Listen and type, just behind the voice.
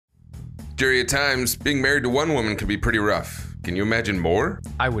Jerry, at times, being married to one woman can be pretty rough. Can you imagine more?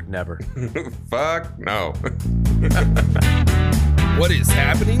 I would never. Fuck no. What is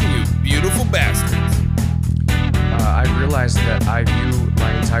happening, you beautiful bastards? I realized that I view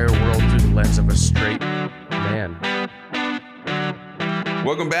my entire world through the lens of a straight man.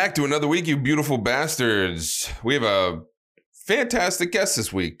 Welcome back to another week, you beautiful bastards. We have a fantastic guest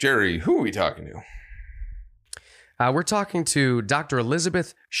this week. Jerry, who are we talking to? We're talking to Dr.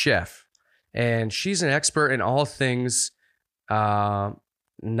 Elizabeth Sheff, and she's an expert in all things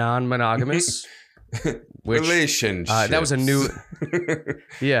non-monogamous. Relationships. That was a new...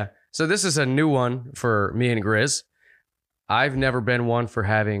 Yeah. So this is a new one for me and Grizz. I've never been one for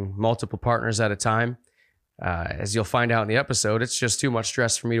having multiple partners at a time. As you'll find out in the episode, it's just too much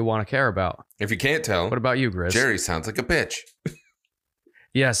stress for me to want to care about. If you can't tell, What about you, Grizz? Jerry sounds like a bitch.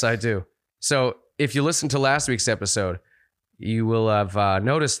 Yes, I do. So if you listened to last week's episode, you will have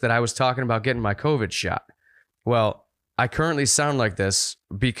noticed that I was talking about getting my COVID shot. Well, I currently sound like this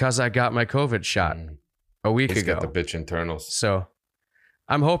because I got my COVID shot a week He's ago. got the bitch internals. So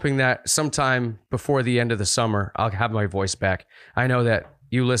I'm hoping that sometime before the end of the summer, I'll have my voice back. I know that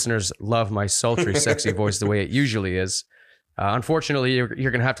you listeners love my sultry, sexy voice the way it usually is. Unfortunately, you're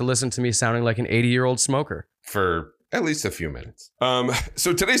going to have to listen to me sounding like an 80-year-old smoker. For at least a few minutes.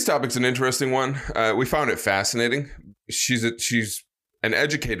 So today's topic's an interesting one. We found it fascinating. She's an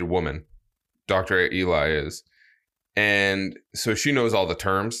educated woman, Dr. Eli is. And so she knows all the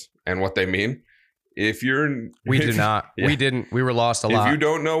terms and what they mean. We do not. Yeah. We didn't. We were lost a lot. If you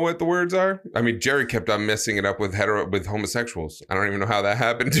don't know what the words are, I mean, Jerry kept on messing it up with homosexuals. I don't even know how that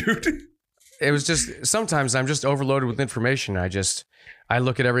happened, dude. It was just, sometimes I'm just overloaded with information. I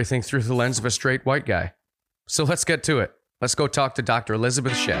look at everything through the lens of a straight white guy. So let's get to it. Let's go talk to Dr.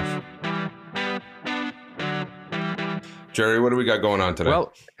 Elizabeth Sheff. Jerry, what do we got going on today?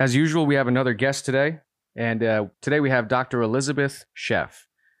 Well, as usual, we have another guest today. And today we have Dr. Elizabeth Sheff.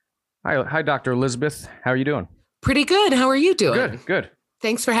 Hi, Dr. Elizabeth. How are you doing? Pretty good. How are you doing? Good.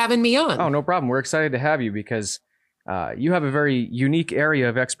 Thanks for having me on. Oh, no problem. We're excited to have you because you have a very unique area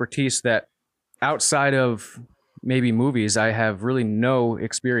of expertise that outside of maybe movies, I have really no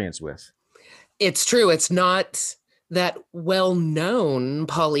experience with. It's true. It's not that well-known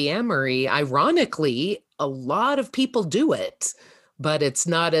polyamory. Ironically, a lot of people do it, but it's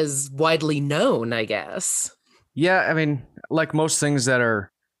not as widely known, I guess. Yeah, I mean, like most things that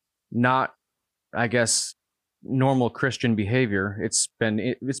are not, I guess, normal Christian behavior, it's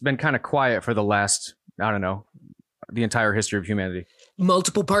been kind of quiet for the last, I don't know, the entire history of humanity.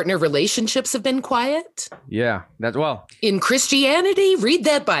 Multiple partner relationships have been quiet. Yeah, In Christianity, read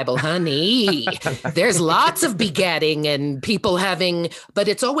that Bible, honey. There's lots of begetting and people having, but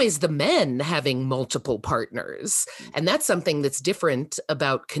it's always the men having multiple partners. And that's something that's different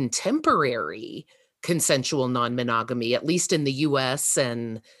about contemporary consensual non-monogamy, at least in the US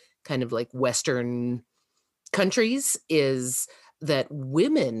and kind of like Western countries, is that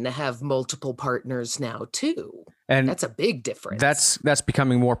women have multiple partners now too. And that's a big difference. That's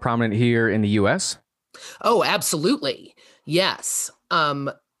becoming more prominent here in the US. Oh, absolutely. Yes.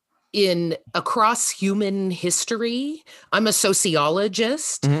 In across human history, I'm a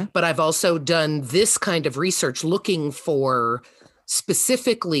sociologist, but I've also done this kind of research looking for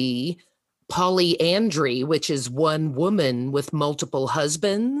specifically polyandry, which is one woman with multiple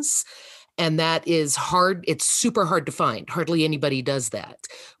husbands. And that is hard. It's super hard to find. Hardly anybody does that.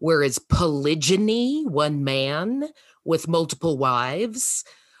 Whereas polygyny, one man with multiple wives,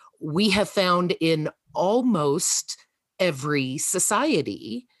 we have found in almost every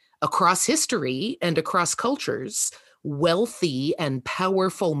society across history and across cultures, wealthy and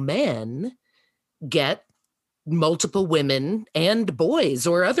powerful men get multiple women and boys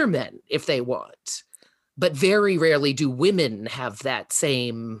or other men if they want. But very rarely do women have that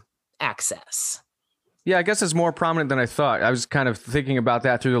same access. Yeah, I guess it's more prominent than I thought. I was kind of thinking about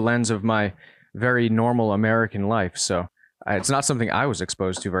that through the lens of my very normal American life. So it's not something I was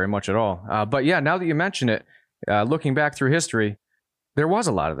exposed to very much at all. But yeah, now that you mention it, looking back through history, there was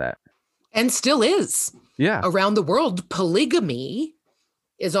a lot of that. And still is. Yeah. Around the world, polygamy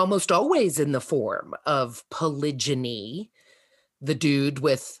is almost always in the form of polygyny, the dude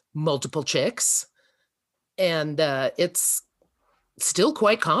with multiple chicks. And it's still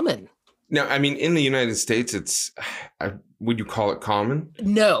quite common. Now, I mean, in the United States, would you call it common?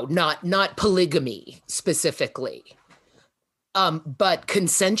 No, not polygamy specifically. But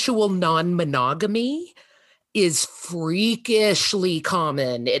consensual non-monogamy is freakishly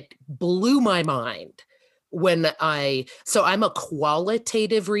common. It blew my mind so I'm a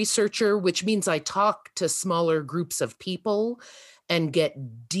qualitative researcher, which means I talk to smaller groups of people and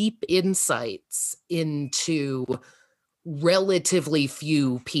get deep insights into relatively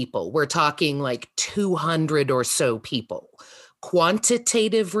few people. We're talking like 200 or so people.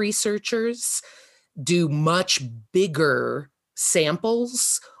 Quantitative researchers do much bigger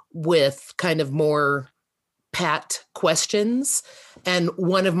samples with kind of more pat questions. And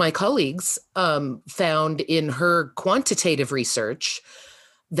one of my colleagues found in her quantitative research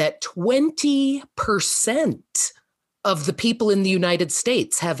that 20% of the people in the United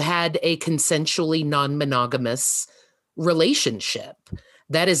States have had a consensually non-monogamous relationship.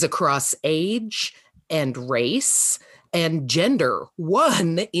 That is across age and race and gender,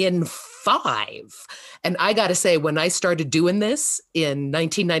 1 in 5. And I got to say, when I started doing this in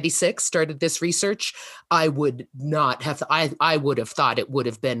 1996, started this research, I would not have, I would have thought it would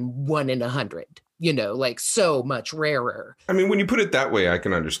have been 1 in 100, like so much rarer. I mean, when you put it that way, I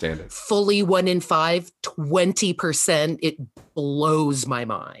can understand it. Fully 1 in 5, 20%, it blows my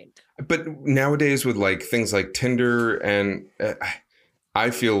mind. But nowadays with like things like Tinder and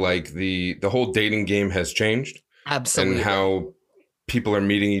I feel like the whole dating game has changed. Absolutely. And how people are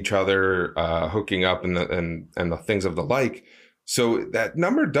meeting each other, hooking up and the things of the like. So that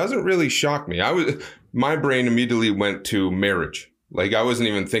number doesn't really shock me. My brain immediately went to marriage. Like I wasn't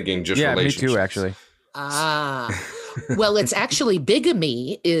even thinking just relationships. Me too, actually. Well, it's actually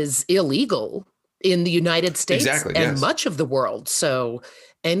bigamy is illegal in the United States and much of the world. So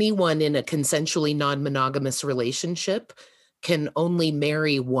anyone in a consensually non-monogamous relationship can only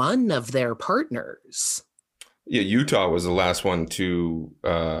marry one of their partners. Yeah, Utah was the last one to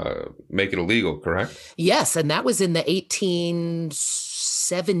make it illegal, correct? Yes, and that was in the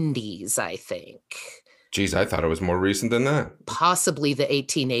 1870s, I think. Geez, I thought it was more recent than that. Possibly the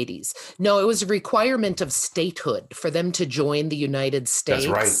 1880s. No, it was a requirement of statehood. For them to join the United States,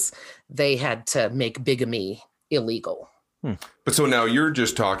 that's right. They had to make bigamy illegal. But so now you're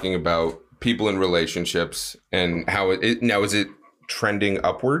just talking about people in relationships and how now is it trending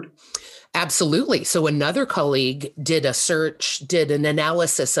upward? Absolutely. So another colleague did an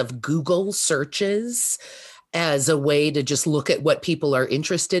analysis of Google searches as a way to just look at what people are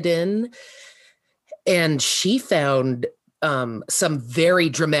interested in. And she found some very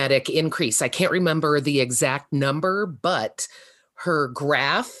dramatic increase. I can't remember the exact number, but her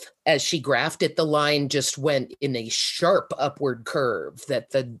graph, as she graphed it, the line just went in a sharp upward curve,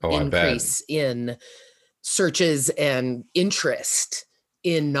 that the increase in searches and interest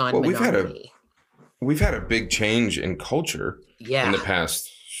in non-monogamy. Well, we've had a big change in culture in the past,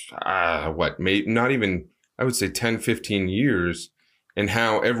 not even, I would say 10, 15 years, in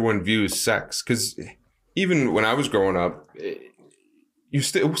how everyone views sex. Because even when I was growing up, it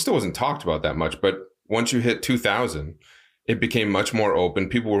still wasn't talked about that much. But once you hit 2000, it became much more open.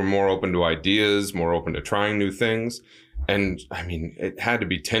 People were more open to ideas, more open to trying new things. And I mean, it had to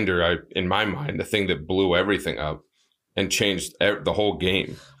be Tinder, in my mind, the thing that blew everything up and changed the whole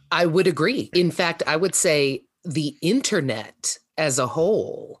game. I would agree. In fact, I would say the internet as a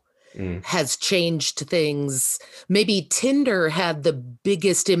whole has changed things. Maybe Tinder had the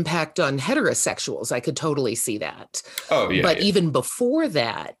biggest impact on heterosexuals. I could totally see that. Oh, yeah. But even before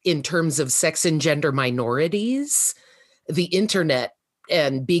that, in terms of sex and gender minorities, the internet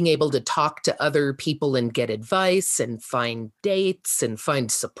and being able to talk to other people and get advice and find dates and find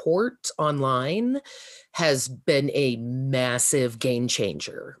support online has been a massive game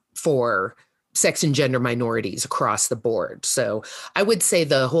changer for sex and gender minorities across the board. So I would say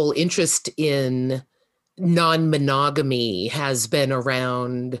the whole interest in non-monogamy has been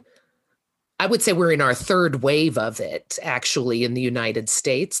around, I would say we're in our third wave of it, actually, in the United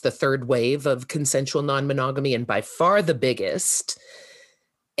States, the third wave of consensual non-monogamy, and by far the biggest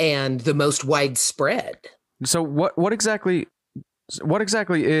and the most widespread. So what exactly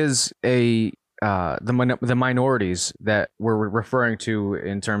is the minorities that we're referring to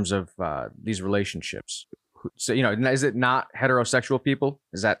in terms of these relationships? So, is it not heterosexual people?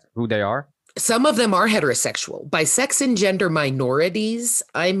 Is that who they are? Some of them are heterosexual. By sex and gender minorities,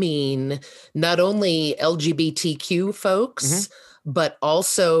 I mean not only LGBTQ folks, but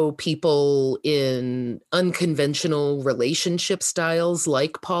also people in unconventional relationship styles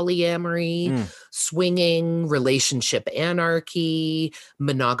like polyamory, swinging, relationship anarchy,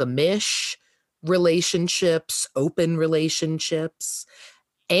 monogamish relationships, open relationships,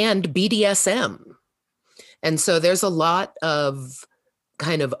 and BDSM. And so there's a lot of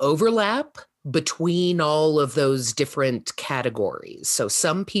kind of overlap between all of those different categories. So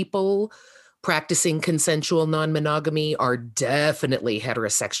some people practicing consensual non-monogamy are definitely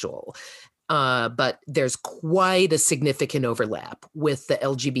heterosexual, but there's quite a significant overlap with the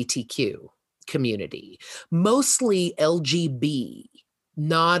LGBTQ community, mostly LGB,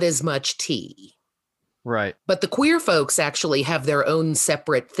 not as much T. Right. But the queer folks actually have their own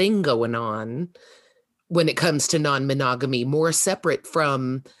separate thing going on when it comes to non-monogamy, more separate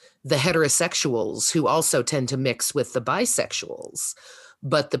from the heterosexuals who also tend to mix with the bisexuals.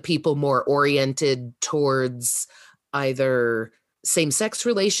 But the people more oriented towards either same-sex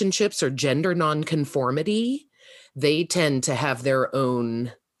relationships or gender nonconformity, they tend to have their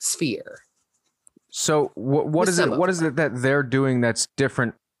own sphere. So what is it that they're doing that's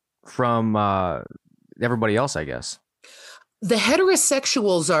different from everybody else, I guess? The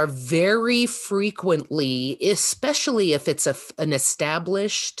heterosexuals are very frequently, especially if it's an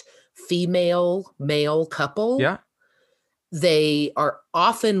established female-male couple, yeah, they are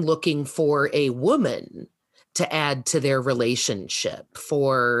often looking for a woman to add to their relationship,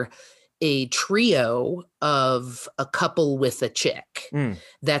 for a trio of a couple with a chick.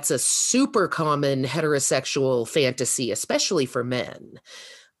 That's a super common heterosexual fantasy, especially for men.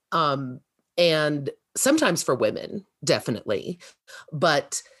 And sometimes for women, definitely.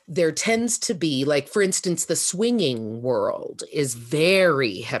 But there tends to be, like, for instance, the swinging world is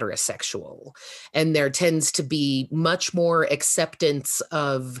very heterosexual. And there tends to be much more acceptance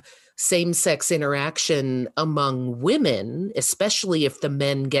of same-sex interaction among women, especially if the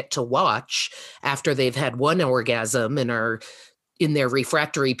men get to watch after they've had one orgasm and are in their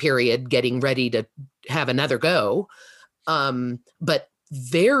refractory period getting ready to have another go. But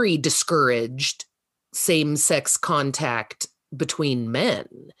very discouraged same-sex contact between men.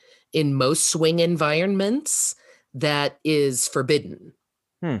 In most swing environments, that is forbidden.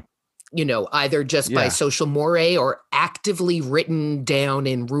 You know, either just by social moray or actively written down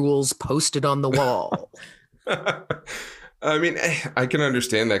in rules posted on the wall. I mean, I can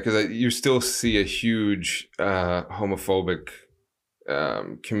understand that, because you still see a huge homophobic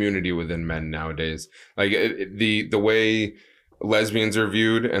community within men nowadays. Like the way lesbians are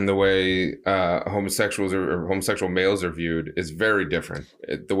viewed and the way homosexuals or homosexual males are viewed is very different.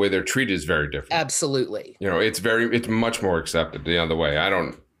 The way they're treated is very different. Absolutely. You know, it's much more accepted the other way. I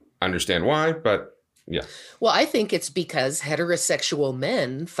don't understand why, but yeah. Well, I think it's because heterosexual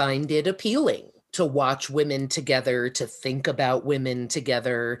men find it appealing to watch women together, to think about women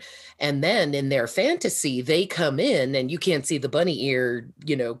together. And then in their fantasy, they come in, and you can't see the bunny ear,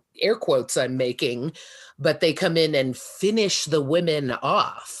 air quotes I'm making, but they come in and finish the women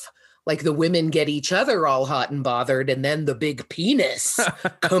off. Like, the women get each other all hot and bothered, and then the big penis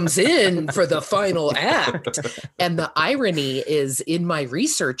comes in for the final act. And the irony is, in my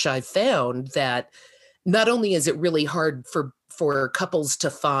research, I've found that not only is it really hard for couples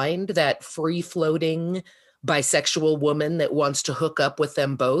to find that free-floating bisexual woman that wants to hook up with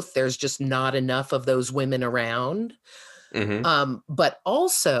them both, there's just not enough of those women around. But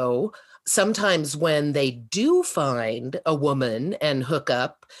also, sometimes when they do find a woman and hook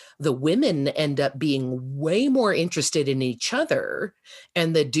up, the women end up being way more interested in each other,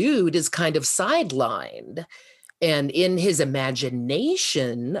 and the dude is kind of sidelined. And in his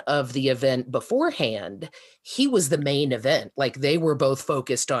imagination of the event beforehand, he was the main event. Like, they were both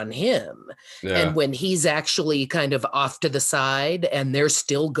focused on him. Yeah. And when he's actually kind of off to the side and they're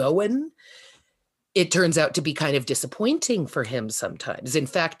still going, it turns out to be kind of disappointing for him sometimes. In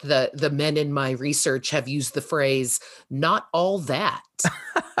fact, the men in my research have used the phrase, "not all that,"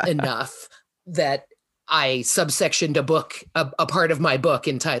 enough that I subsectioned a part of my book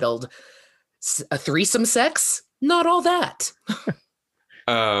entitled "A Threesome Sex? Not All That."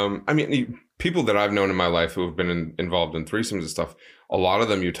 I mean, people that I've known in my life who have been involved in threesomes and stuff, a lot of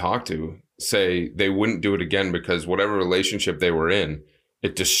them you talk to say they wouldn't do it again because whatever relationship they were in,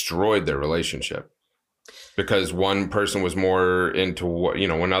 it destroyed their relationship. Because one person was more into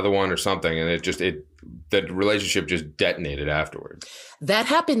another one or something, and the relationship just detonated afterwards. That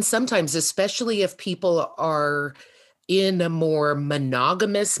happens sometimes, especially if people are in a more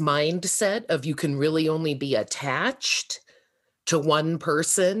monogamous mindset of you can really only be attached to one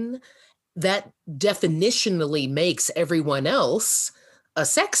person. That definitionally makes everyone else a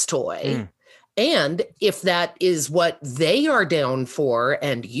sex toy. And if that is what they are down for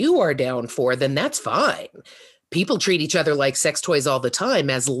and you are down for, then that's fine. People treat each other like sex toys all the time.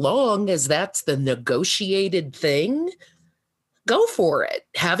 As long as that's the negotiated thing, go for it.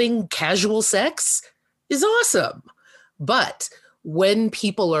 Having casual sex is awesome. But when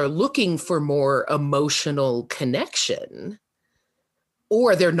people are looking for more emotional connection,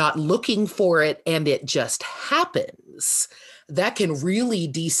 or they're not looking for it and it just happens, that can really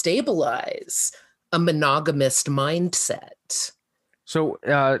destabilize a monogamist mindset. So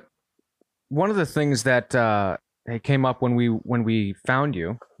one of the things that it came up when we found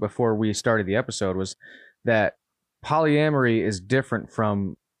you before we started the episode was that polyamory is different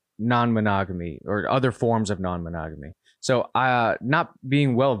from non-monogamy or other forms of non-monogamy. So, not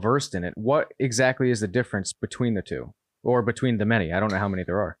being well versed in it, what exactly is the difference between the two, or between the many? I don't know how many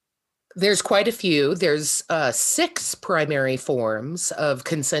there are. There's quite a few. There's 6 primary forms of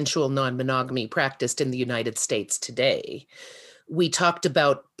consensual non-monogamy practiced in the United States today. We talked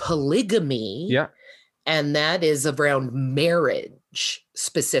about polygamy, Yeah. and that is around marriage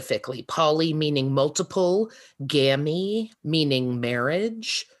specifically. Poly meaning multiple, gamy meaning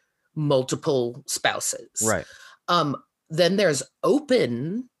marriage, multiple spouses. Right. Then there's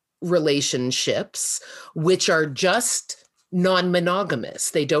open relationships, which are just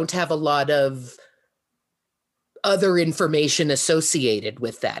non-monogamous. They don't have a lot of other information associated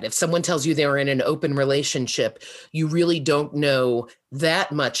with that. If someone tells you they're in an open relationship, you really don't know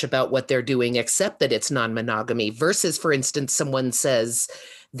that much about what they're doing, except that it's non-monogamy. Versus, for instance, someone says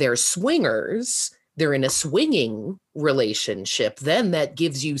they're swingers, they're in a swinging relationship, then that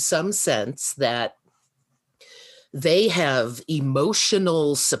gives you some sense that they have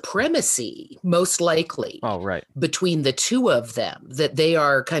emotional supremacy, most likely. Oh, right. Between the two of them, that they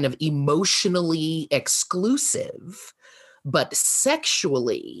are kind of emotionally exclusive, but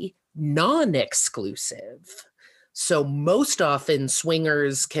sexually non-exclusive. So most often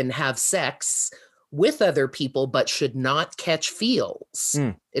swingers can have sex with other people, but should not catch feels.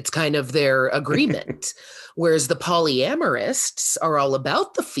 It's kind of their agreement. Whereas the polyamorists are all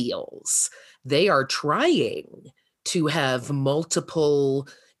about the feels. They are trying to have multiple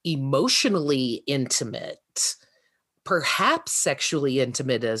emotionally intimate, perhaps sexually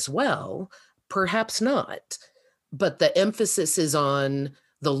intimate as well, perhaps not. But the emphasis is on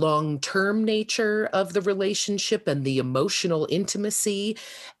the long-term nature of the relationship and the emotional intimacy,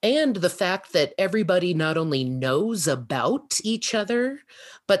 and the fact that everybody not only knows about each other,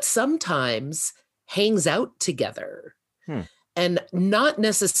 but sometimes hangs out together. And not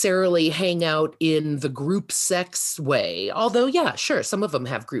necessarily hang out in the group sex way. Although, yeah, sure, some of them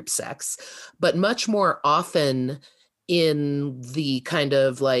have group sex, but much more often in the kind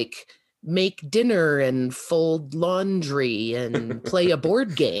of like make dinner and fold laundry and play a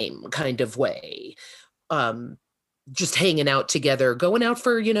board game kind of way. Just hanging out together, going out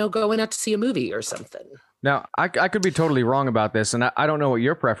to see a movie or something. Now, I could be totally wrong about this, and I don't know what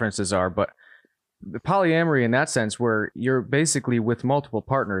your preferences are, but the polyamory in that sense, where you're basically with multiple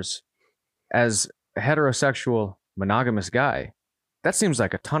partners as a heterosexual monogamous guy, that seems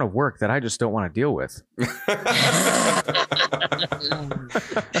like a ton of work that I just don't want to deal with.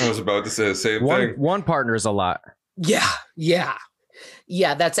 I was about to say the same thing. One partner is a lot. Yeah.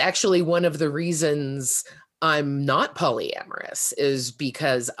 That's actually one of the reasons I'm not polyamorous, is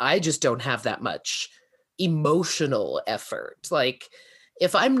because I just don't have that much emotional effort. Like,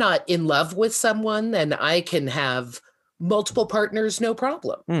 if I'm not in love with someone, then I can have multiple partners, no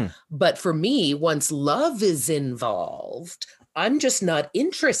problem. But for me, once love is involved, I'm just not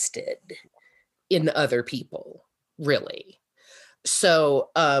interested in other people, really. So,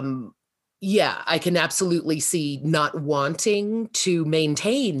 I can absolutely see not wanting to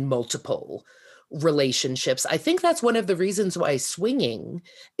maintain multiple relationships. I think that's one of the reasons why swinging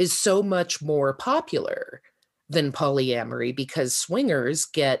is so much more popular than polyamory, because swingers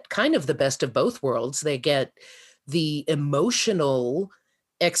get kind of the best of both worlds. They get the emotional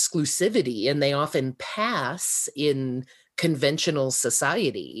exclusivity, and they often pass in conventional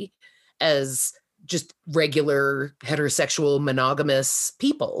society as just regular heterosexual monogamous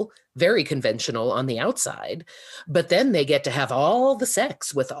people, very conventional on the outside, but then they get to have all the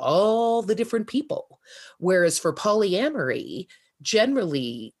sex with all the different people. Whereas for polyamory,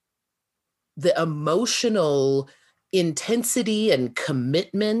 generally the emotional intensity and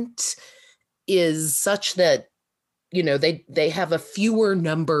commitment is such that, they have a fewer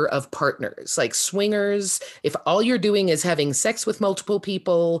number of partners. Like swingers, if all you're doing is having sex with multiple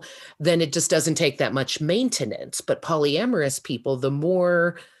people, then it just doesn't take that much maintenance. But polyamorous people, the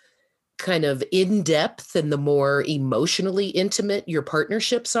more kind of in-depth and the more emotionally intimate your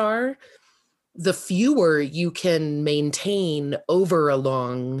partnerships are, the fewer you can maintain over a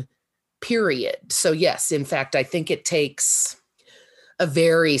long period. So yes, in fact, I think it takes a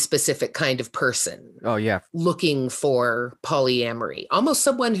very specific kind of person. Oh, yeah. Looking for polyamory, almost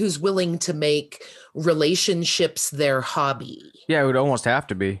someone who's willing to make relationships their hobby. Yeah, it would almost have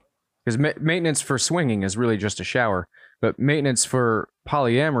to be, because maintenance for swinging is really just a shower, but maintenance for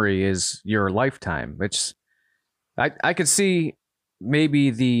polyamory is your lifetime. I could see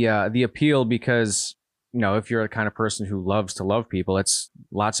maybe the appeal, because if you're the kind of person who loves to love people, it's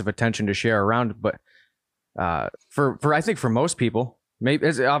lots of attention to share around. But For I think for most people, maybe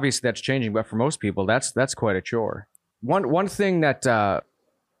obviously that's changing, but for most people, that's quite a chore. One thing that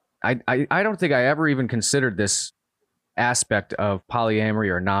I don't think I ever even considered this aspect of polyamory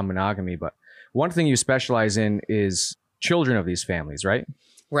or non-monogamy, but one thing you specialize in is children of these families, right?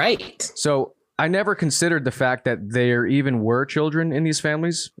 Right. So I never considered the fact that there even were children in these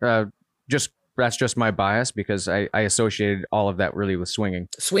families. That's just my bias because I associated all of that really with swinging.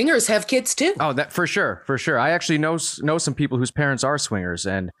 Swingers have kids too. Oh, that for sure. I actually know some people whose parents are swingers,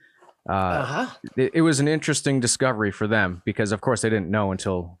 and it was an interesting discovery for them because, of course, they didn't know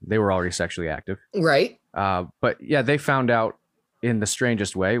until they were already sexually active. Right. But yeah, they found out in the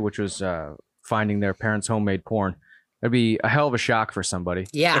strangest way, which was finding their parents' homemade porn. It'd be a hell of a shock for somebody.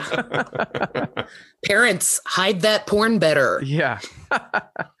 Yeah. Parents, hide that porn better. Yeah.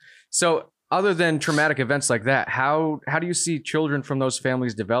 So other than traumatic events like that, how do you see children from those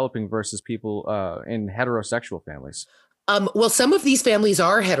families developing versus people in heterosexual families? Well, some of these families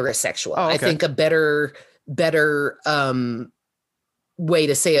are heterosexual. Oh, okay. I think a better way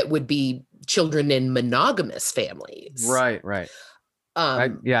to say it would be children in monogamous families. Right.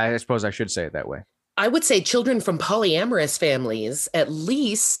 I suppose I should say it that way. I would say children from polyamorous families, at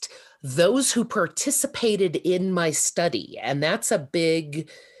least those who participated in my study. And that's a big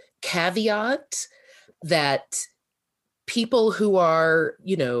caveat, that people who are,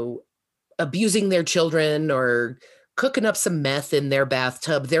 abusing their children or cooking up some meth in their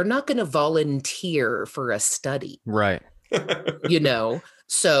bathtub, they're not going to volunteer for a study. Right.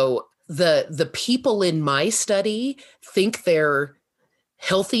 So the people in my study think they're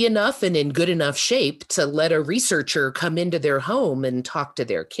healthy enough and in good enough shape to let a researcher come into their home and talk to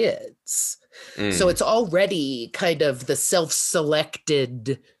their kids. So it's already kind of the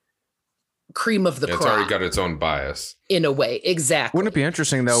self-selected cream of the crop. It's already got its own bias. In a way, exactly. Wouldn't it be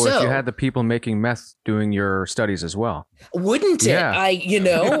interesting, though, if you had the people making meth doing your studies as well? Wouldn't it? Yeah.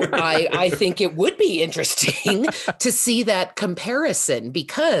 I think it would be interesting to see that comparison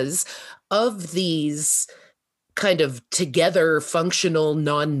because of these kind of together functional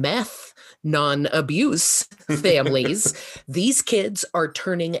non-meth, non-abuse families. These kids are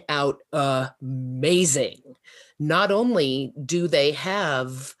turning out amazing. Not only do they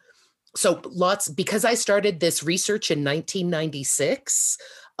have because I started this research in 1996,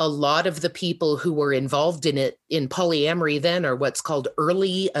 a lot of the people who were involved in it in polyamory then are what's called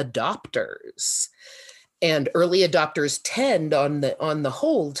early adopters. And early adopters tend on the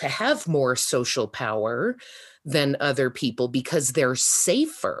whole to have more social power than other people because they're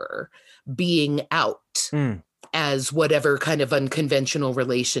safer being out as whatever kind of unconventional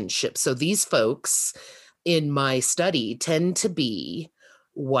relationship. So these folks in my study tend to be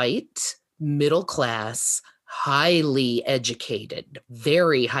white, middle class, highly educated,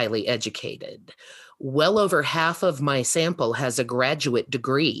 very highly educated. Well over half of my sample has a graduate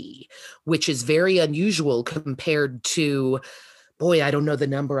degree, which is very unusual compared to, boy, I don't know the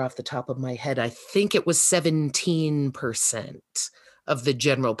number off the top of my head. I think it was 17% of the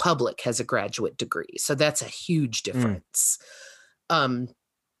general public has a graduate degree. So that's a huge difference.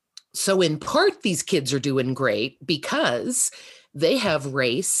 So in part, these kids are doing great because they have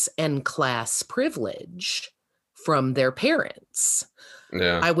race and class privilege from their parents.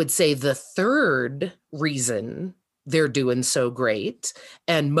 Yeah. I would say the third reason they're doing so great,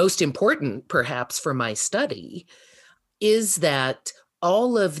 and most important perhaps for my study, is that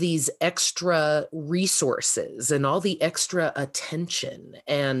all of these extra resources and all the extra attention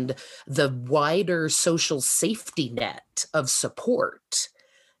and the wider social safety net of support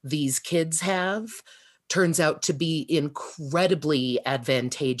these kids have turns out to be incredibly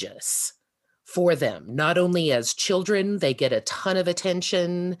advantageous for them. Not only as children, they get a ton of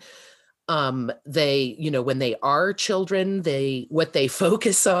attention. They, when they are children, what they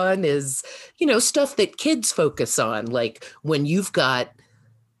focus on is, stuff that kids focus on. Like when you've got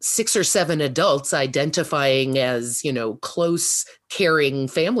 6 or 7 adults identifying as, close, caring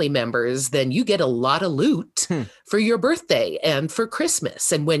family members, then you get a lot of loot for your birthday and for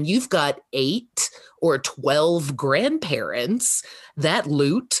Christmas. And when you've got 8 or 12 grandparents, that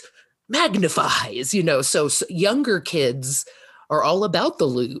loot magnifies, so younger kids are all about the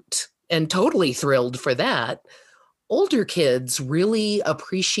loot and totally thrilled for that. Older kids really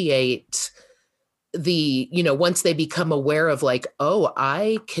appreciate once they become aware of like, oh,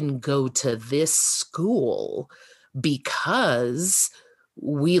 I can go to this school because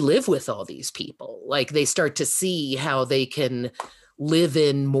we live with all these people. Like they start to see how they can live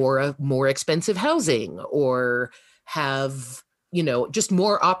in more expensive housing or have just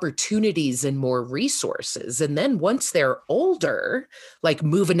more opportunities and more resources. And then once they're older, like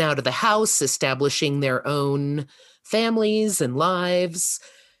moving out of the house, establishing their own families and lives,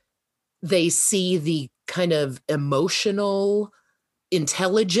 they see the kind of emotional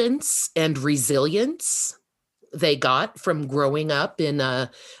intelligence and resilience they got from growing up in a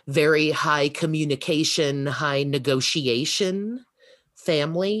very high communication, high negotiation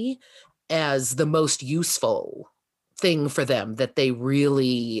family as the most useful thing for them, that they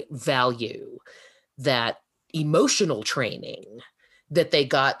really value that emotional training that they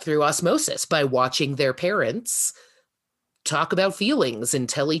got through osmosis by watching their parents talk about feelings and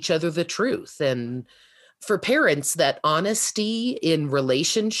tell each other the truth. And for parents, that honesty in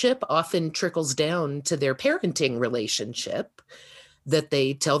relationship often trickles down to their parenting relationship, that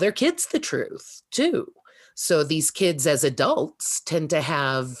they tell their kids the truth too. So these kids as adults tend to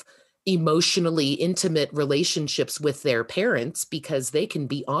have emotionally intimate relationships with their parents because they can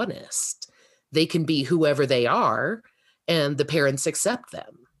be honest. They can be whoever they are, and the parents accept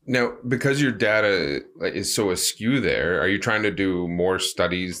them. Now, because your data is so askew there, are you trying to do more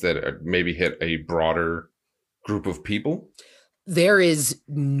studies that maybe hit a broader group of people? There is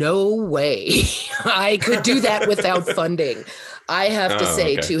no way I could do that without funding. I have to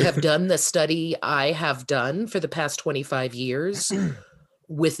say, to have done the study I have done for the past 25 years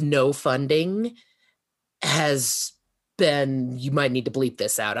with no funding has been, you might need to bleep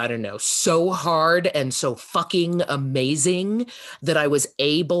this out, I don't know, so hard and so fucking amazing that I was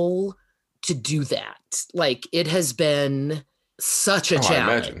able to do that. Like, it has been such a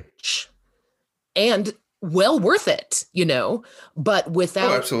challenge and well worth it, but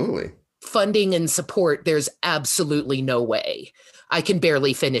without absolutely funding and support, there's absolutely no way I can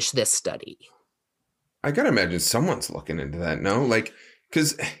barely finish this study. I gotta imagine someone's looking into that, no? Like,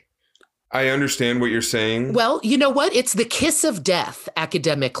 because I understand what you're saying. Well, you know what? It's the kiss of death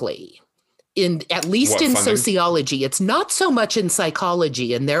academically, at least in sociology. It's not so much in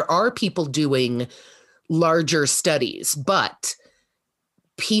psychology, and there are people doing larger studies, but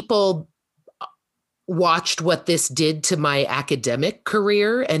people watched what this did to my academic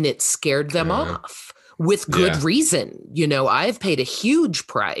career and it scared them off with good reason. I've paid a huge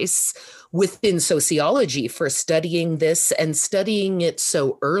price within sociology for studying this and studying it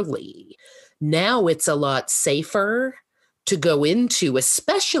so early. Now it's a lot safer to go into,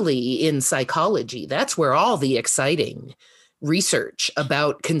 especially in psychology. That's where all the exciting research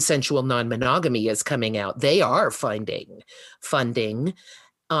about consensual non-monogamy is coming out. They are finding funding.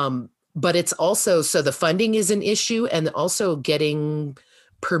 But it's also, so the funding is an issue, and also getting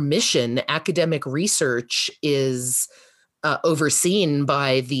permission. Academic research is overseen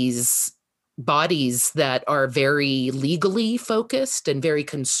by these bodies that are very legally focused and very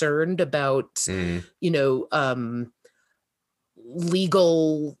concerned about,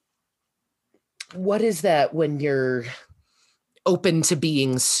 legal, what is that when you're open to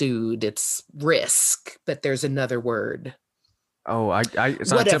being sued? It's risk, but there's another word. Oh,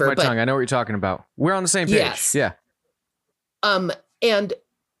 it's on the tip of my tongue. I know what you're talking about. We're on the same page. Yes. Yeah. And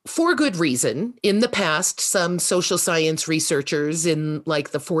for good reason. In the past, some social science researchers in like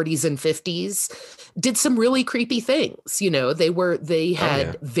the 40s and 50s did some really creepy things. They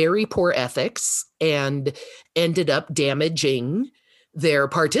had very poor ethics and ended up damaging their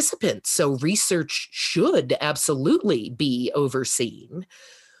participants. So research should absolutely be overseen,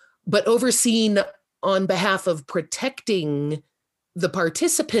 but overseen on behalf of protecting the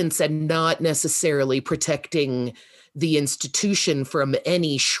participants and not necessarily protecting the institution from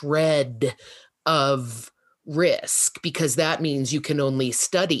any shred of risk, because that means you can only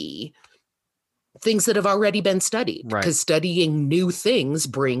study things that have already been studied, because studying new things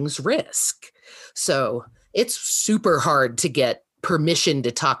brings risk. So it's super hard to get permission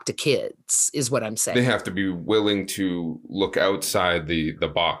to talk to kids, is what I'm saying. They have to be willing to look outside the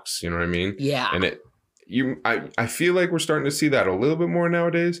box, you know what I mean? Yeah. And I feel like we're starting to see that a little bit more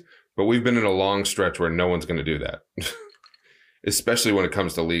nowadays, but we've been in a long stretch where no one's going to do that, especially when it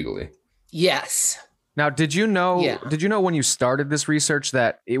comes to legally. Yes. Now, did you know when you started this research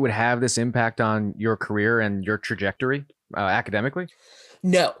that it would have this impact on your career and your trajectory academically?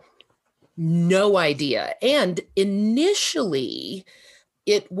 No idea. And initially,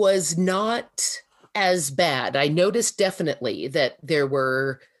 it was not as bad. I noticed definitely that there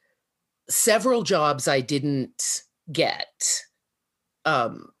were several jobs I didn't get,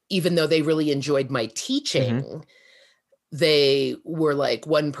 even though they really enjoyed my teaching. Mm-hmm. They were like,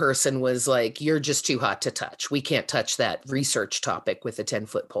 one person was like, you're just too hot to touch. We can't touch that research topic with a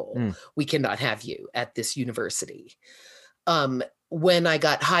 10-foot pole. We cannot have you at this university. When I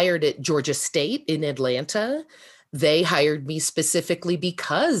got hired at Georgia State in Atlanta, they hired me specifically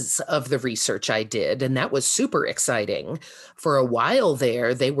because of the research I did. And that was super exciting. For a while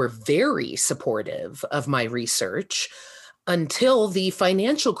there, they were very supportive of my research until the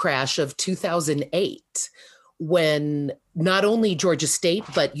financial crash of 2008, when not only Georgia State,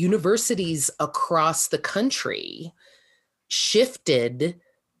 but universities across the country shifted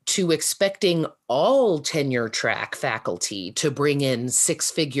to expecting all tenure track faculty to bring in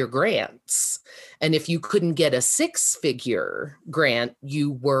six-figure grants. And if you couldn't get a six-figure grant,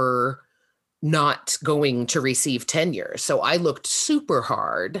 you were not going to receive tenure. So I looked super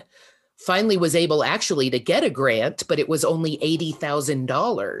hard, finally was able actually to get a grant, but it was only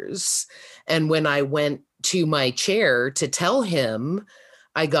 $80,000. And when I went to my chair to tell him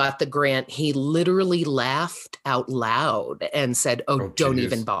I got the grant, he literally laughed out loud and said, oh, don't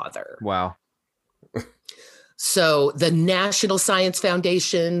even bother. Wow. So the National Science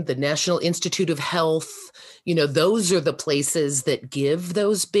Foundation, the National Institute of Health, those are the places that give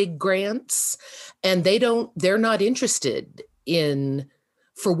those big grants. And they're not interested in,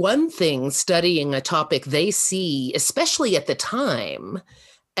 for one thing, studying a topic they see, especially at the time,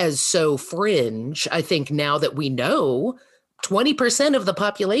 as so fringe. I think now that we know 20% of the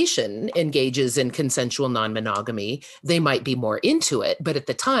population engages in consensual non-monogamy, they might be more into it. But at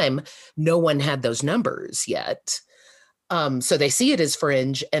the time, no one had those numbers yet. So they see it as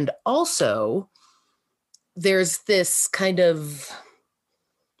fringe. And also, there's this kind of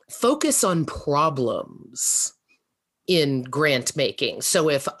focus on problems in grant making.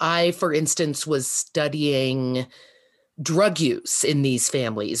 So if I, for instance, was studying drug use in these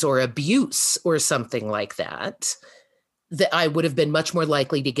families or abuse or something like that I would have been much more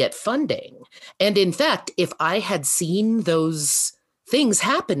likely to get funding. And in fact, if I had seen those things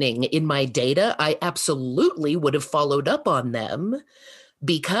happening in my data, I absolutely would have followed up on them,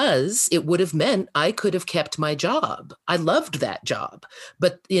 because it would have meant I could have kept my job. I loved that job,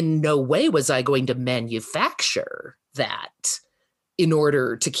 but in no way was I going to manufacture that in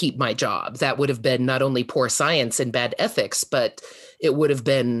order to keep my job. That would have been not only poor science and bad ethics, but it would have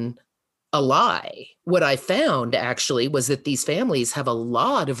been a lie. What I found actually was that these families have a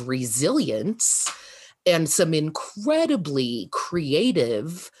lot of resilience and some incredibly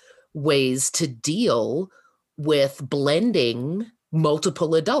creative ways to deal with blending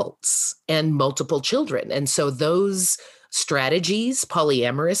multiple adults and multiple children. And so those strategies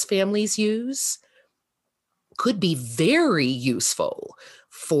polyamorous families use could be very useful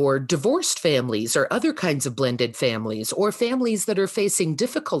for divorced families or other kinds of blended families, or families that are facing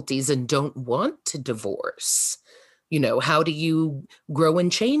difficulties and don't want to divorce. How do you grow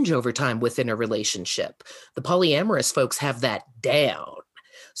and change over time within a relationship? The polyamorous folks have that down.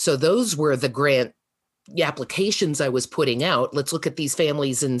 So those were the grant applications I was putting out. Let's look at these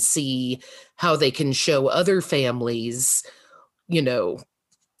families and see how they can show other families,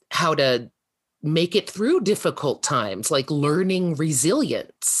 how to make it through difficult times, like learning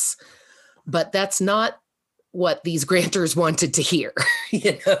resilience. But that's not what these grantors wanted to hear.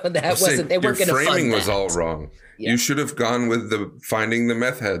 They weren't going to fund that. Your framing was all wrong. Yeah. You should have gone with the finding the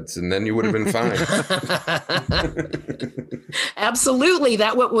meth heads, and then you would have been fine. Absolutely.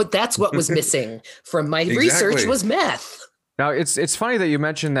 That's what was missing from my research was meth. Now, it's funny that you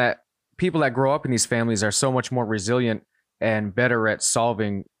mentioned that people that grow up in these families are so much more resilient and better at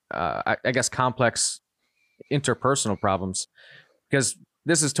solving I guess complex interpersonal problems, because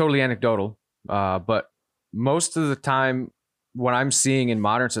this is totally anecdotal, but most of the time what I'm seeing in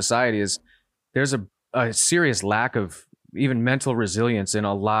modern society is there's a serious lack of even mental resilience in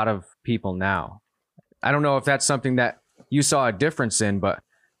a lot of people now. I don't know if that's something that you saw a difference in, but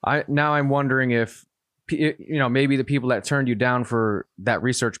I'm wondering if, maybe the people that turned you down for that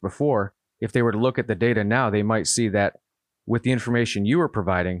research before, if they were to look at the data now, they might see that with the information you were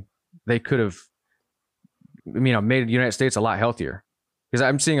providing, they could have, made the United States a lot healthier. Because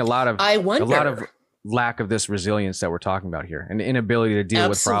I'm seeing a lot of lack of this resilience that we're talking about here, and the inability to deal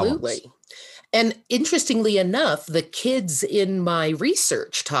with problems. Absolutely. And interestingly enough, the kids in my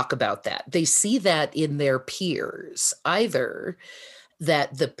research talk about that. They see that in their peers, either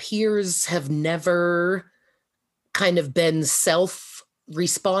that the peers have never kind of been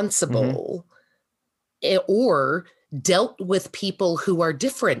self-responsible, or dealt with people who are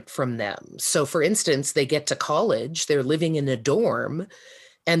different from them. So for instance, they get to college, they're living in a dorm,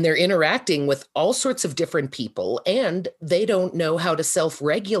 and they're interacting with all sorts of different people, and they don't know how to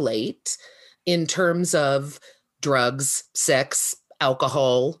self-regulate in terms of drugs, sex,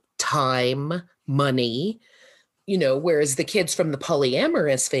 alcohol, time, money, whereas the kids from the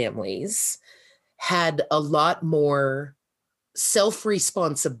polyamorous families had a lot more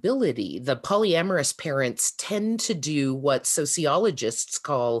self-responsibility. The polyamorous parents tend to do what sociologists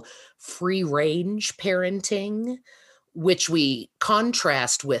call free-range parenting, which we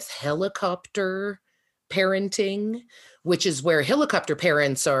contrast with helicopter parenting, which is where helicopter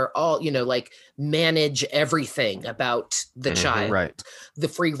parents are all, like manage everything about the child. Right. The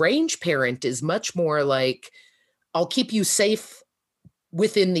free-range parent is much more like, I'll keep you safe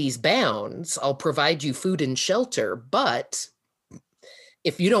within these bounds. I'll provide you food and shelter, but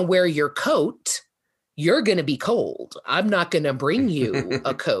if you don't wear your coat, you're going to be cold. I'm not going to bring you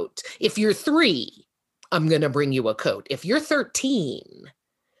a coat. If you're 3, I'm going to bring you a coat. If you're 13,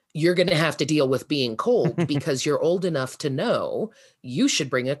 you're going to have to deal with being cold because you're old enough to know you should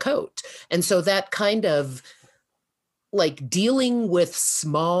bring a coat. And so that kind of like dealing with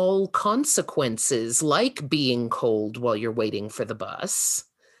small consequences, like being cold while you're waiting for the bus,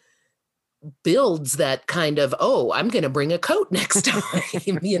 builds that kind of, oh, I'm going to bring a coat next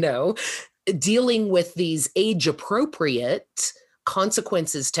time, dealing with these age appropriate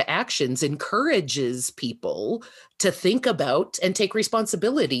consequences to actions encourages people to think about and take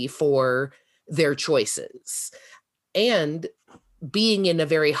responsibility for their choices. And being in a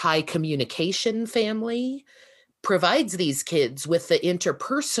very high communication family provides these kids with the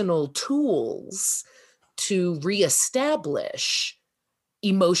interpersonal tools to reestablish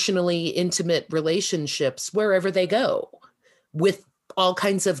emotionally intimate relationships wherever they go with all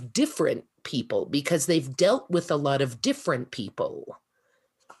kinds of different people, because they've dealt with a lot of different people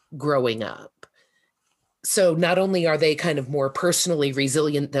growing up. So not only are they kind of more personally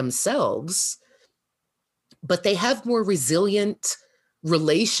resilient themselves, but they have more resilient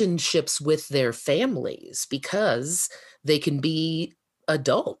relationships with their families because they can be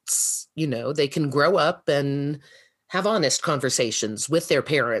adults, they can grow up and have honest conversations with their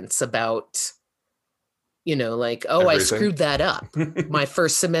parents about, like, oh, Everything. I screwed that up. My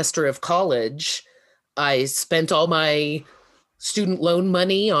first semester of college, I spent all my student loan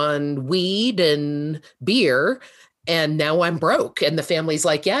money on weed and beer, and now I'm broke. And the family's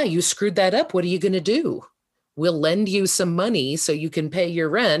like, yeah, you screwed that up. What are you going to do? We'll lend you some money so you can pay your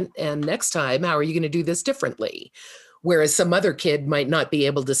rent. And next time, how are you going to do this differently? Whereas some other kid might not be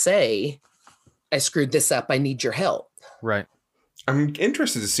able to say, I screwed this up. I need your help. Right. I'm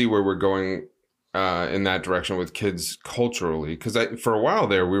interested to see where we're going in that direction with kids culturally, because for a while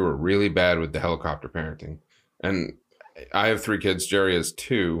there, we were really bad with the helicopter parenting. And I have 3 kids. Jerry has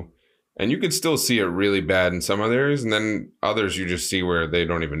 2. And you could still see it really bad in some other areas. And then others you just see where they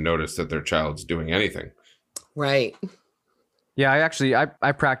don't even notice that their child's doing anything. Right. Yeah,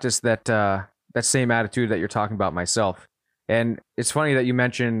 I practice that same attitude that you're talking about myself. And it's funny that you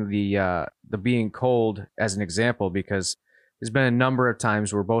mentioned the being cold as an example, because there's been a number of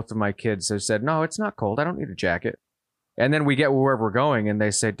times where both of my kids have said, no, it's not cold. I don't need a jacket. And then we get wherever we're going and they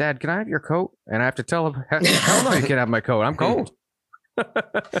say, Dad, can I have your coat? And I have to tell them, hell no, you can't have my coat. I'm cold.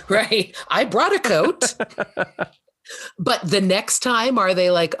 Right. I brought a coat. But the next time, are they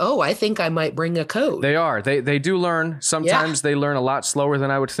like, oh, I think I might bring a coat? They are. They do learn. Sometimes they learn a lot slower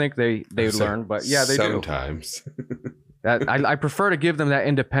than I would think they learn. But yeah, they sometimes. do. I prefer to give them that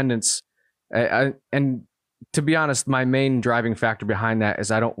independence. And to be honest, my main driving factor behind that is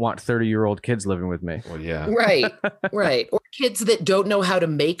I don't want 30-year-old kids living with me. Well, yeah. Right. Or kids that don't know how to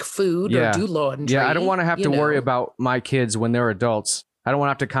make food or do laundry. Yeah, I don't want to have to worry about my kids when they're adults. I don't want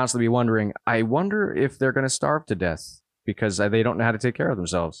to have to constantly be wondering, I wonder if they're going to starve to death because they don't know how to take care of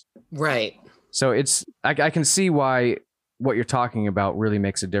themselves. Right. So I can see why what you're talking about really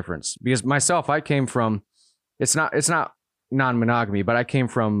makes a difference. Because myself, I came from, it's not non-monogamy, but I came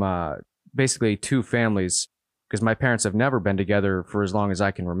from basically 2 families because my parents have never been together for as long as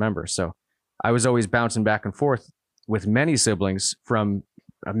I can remember. So I was always bouncing back and forth with many siblings from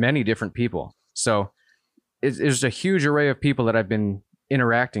many different people. So there's a huge array of people that I've been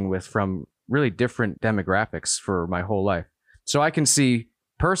interacting with from really different demographics for my whole life. So I can see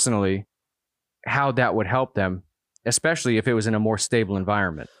personally how that would help them, especially if it was in a more stable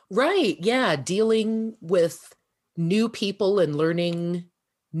environment. Right. Yeah. Dealing with new people and learning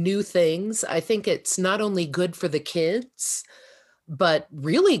new things. I think it's not only good for the kids, but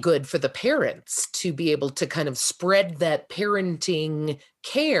really good for the parents to be able to kind of spread that parenting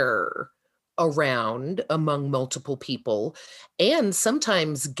care around among multiple people and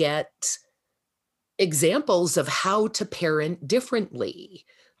sometimes get examples of how to parent differently,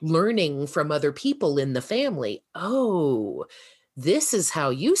 learning from other people in the family. Oh, this is how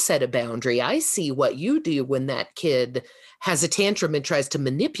you set a boundary. I see what you do when that kid has a tantrum and tries to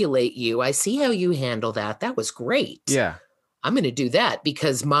manipulate you. I see how you handle that. That was great. Yeah. I'm going to do that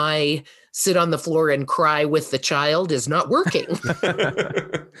because my sit on the floor and cry with the child is not working.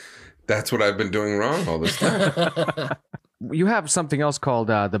 That's what I've been doing wrong all this time. You have something else called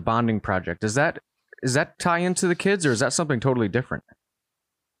the Bonding Project. Does that tie into the kids, or is that something totally different?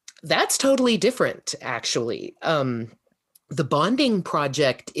 That's totally different, actually. The Bonding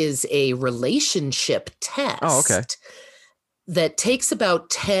Project is a relationship test. Oh, okay. That takes about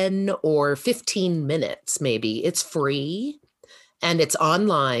 10 or 15 minutes, maybe. It's free, and it's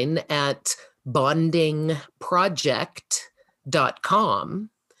online at bondingproject.com.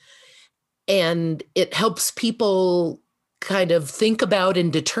 And it helps people kind of think about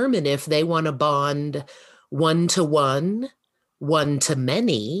and determine if they want to bond one-to-one,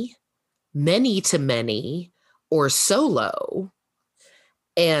 one-to-many, many-to-many, or solo.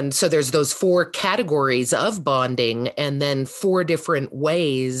 And so there's those 4 categories of bonding, and then 4 different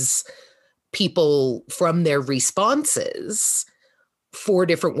ways people, from their responses, 4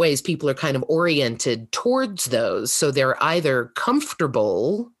 different ways people are kind of oriented towards those. So they're either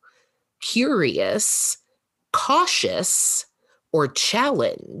comfortable, curious, cautious, or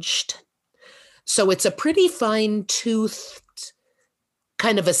challenged. So it's a pretty fine-toothed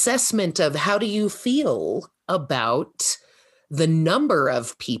kind of assessment of how do you feel about the number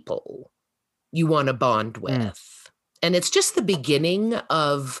of people you want to bond with. And it's just the beginning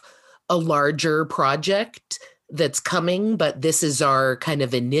of a larger project that's coming, but this is our kind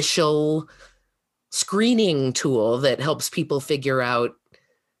of initial screening tool that helps people figure out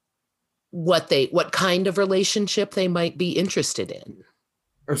what kind of relationship they might be interested in.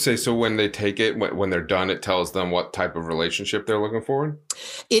 I would say, so when they take it, when they're done, it tells them what type of relationship they're looking for?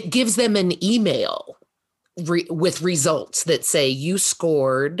 It gives them an email with results that say you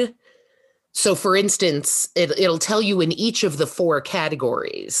scored. So for instance, it'll tell you in each of the 4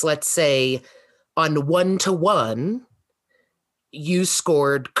 categories. Let's say on one-to-one, you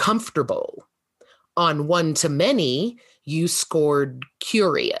scored comfortable. On one-to-many, you scored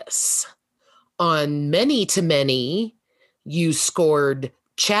curious. On many-to-many, you scored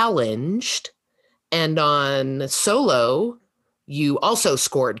challenged. And on solo, you also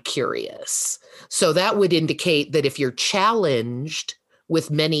scored curious. So that would indicate that if you're challenged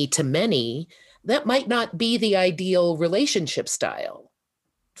with many-to-many, that might not be the ideal relationship style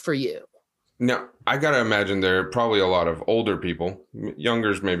for you. Now, I got to imagine there are probably a lot of older people,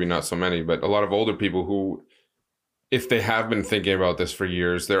 youngers maybe not so many, but a lot of older people who, if they have been thinking about this for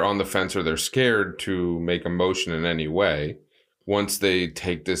years, they're on the fence or they're scared to make a motion in any way. Once they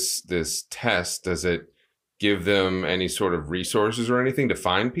take this test, does it give them any sort of resources or anything to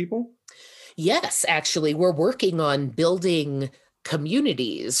find people? Yes, actually, we're working on building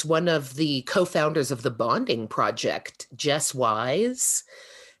communities. One of the co-founders of the Bonding Project, Jess Wise,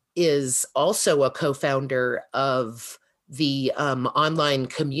 is also a co-founder of the online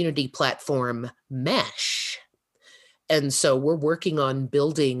community platform Mesh. And so we're working on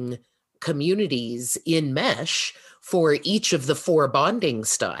building communities in Mesh for each of the 4 bonding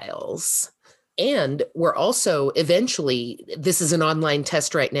styles. And we're also eventually, this is an online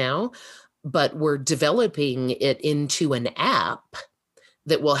test right now, but we're developing it into an app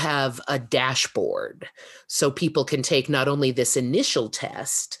that will have a dashboard. So people can take not only this initial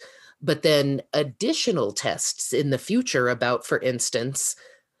test, but then additional tests in the future about, for instance,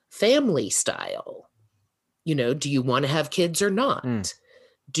 family style. You know, do you want to have kids or not?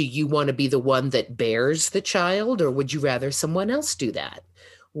 Do you want to be the one that bears the child, or would you rather someone else do that?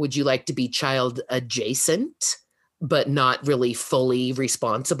 Would you like to be child adjacent, but not really fully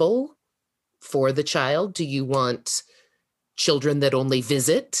responsible for the child? Do you want children that only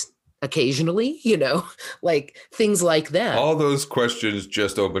visit occasionally? You know, like things like that. All those questions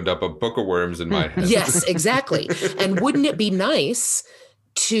just opened up a book of worms in my head. Yes, exactly. And wouldn't it be nice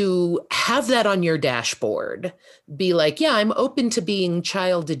to have that on your dashboard? Be like, yeah, I'm open to being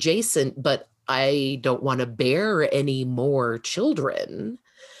child adjacent, but I don't want to bear any more children.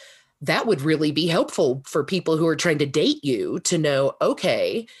 That would really be helpful for people who are trying to date you to know,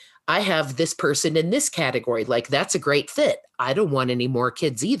 okay, I have this person in this category. Like, that's a great fit. I don't want any more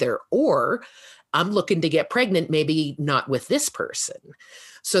kids either. Or I'm looking to get pregnant, maybe not with this person.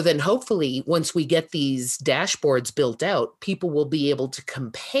 So then hopefully once we get these dashboards built out, people will be able to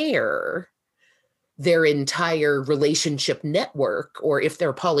compare their entire relationship network, or if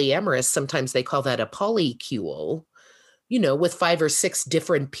they're polyamorous, sometimes they call that a polycule, you know, with 5 or 6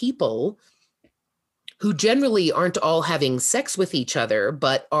 different people who generally aren't all having sex with each other,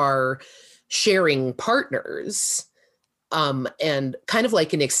 but are sharing partners, and kind of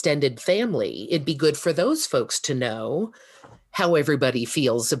like an extended family. It'd be good for those folks to know how everybody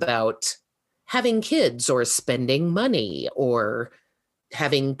feels about having kids or spending money or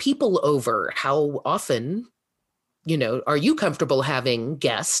having people over. How often, are you comfortable having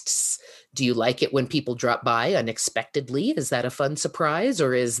guests? Do you like it when people drop by unexpectedly? Is that a fun surprise,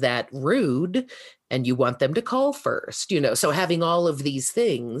 or is that rude and you want them to call first? So having all of these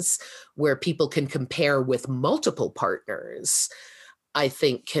things where people can compare with multiple partners, I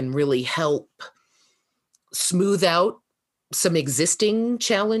think can really help smooth out some existing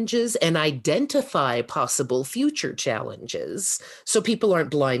challenges and identify possible future challenges so people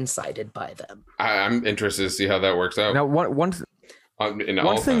aren't blindsided by them. I'm interested to see how that works out. Now, one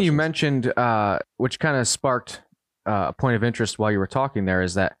thing you mentioned, which kind of sparked a point of interest while you were talking there,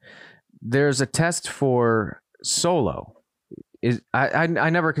 is that there's a test for solo. I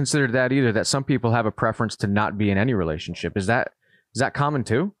never considered that either, that some people have a preference to not be in any relationship. Is that common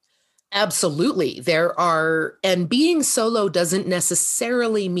too? Absolutely. There are, and being solo doesn't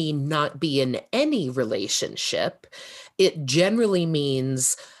necessarily mean not be in any relationship. It generally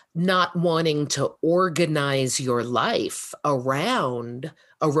means not wanting to organize your life around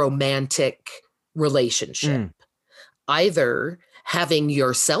a romantic relationship. Either having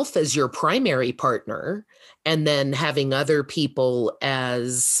yourself as your primary partner and then having other people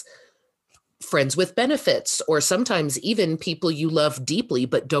as friends with benefits, or sometimes even people you love deeply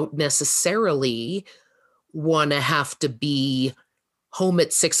but don't necessarily want to have to be home at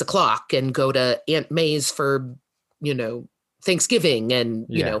 6:00 and go to Aunt May's for, Thanksgiving, and,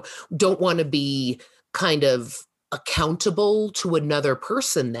 don't want to be kind of accountable to another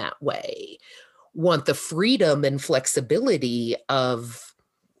person that way. Want the freedom and flexibility of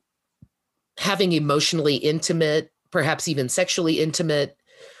having emotionally intimate, perhaps even sexually intimate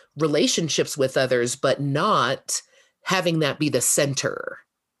relationships with others, but not having that be the center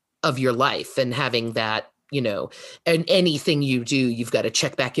of your life and having that, and anything you do, you've got to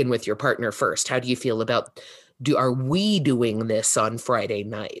check back in with your partner first. How do you feel about, are we doing this on Friday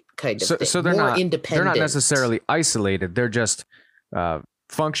night kind of thing? So they're more not independent. They're not necessarily isolated. They're just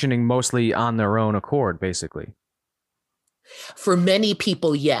functioning mostly on their own accord, basically. For many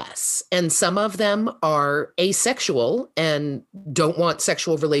people, yes. And some of them are asexual and don't want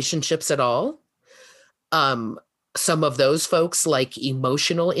sexual relationships at all. Some of those folks like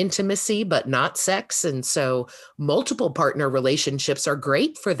emotional intimacy, but not sex. And so multiple partner relationships are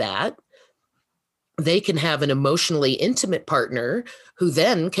great for that. They can have an emotionally intimate partner who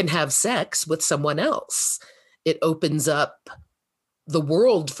then can have sex with someone else. It opens up the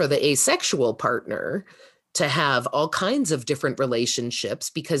world for the asexual partner to have all kinds of different relationships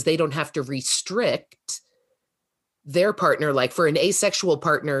because they don't have to restrict their partner. Like for an asexual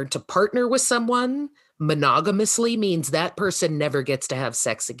partner to partner with someone monogamously means that person never gets to have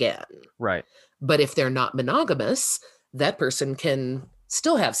sex again. Right. But if they're not monogamous, that person can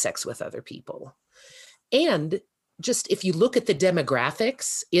still have sex with other people. And just if you look at the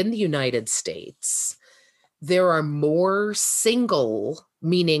demographics in the United States, there are more single,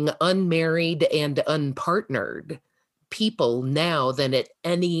 meaning unmarried and unpartnered people now than at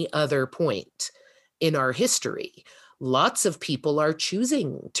any other point in our history. Lots of people are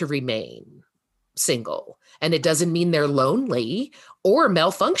choosing to remain single, and it doesn't mean they're lonely or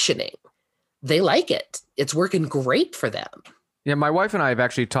malfunctioning. They like it. It's working great for them. Yeah, my wife and I have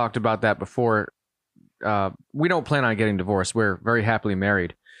actually talked about that before. We don't plan on getting divorced. We're very happily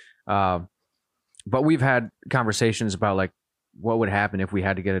married. But we've had conversations about like what would happen if we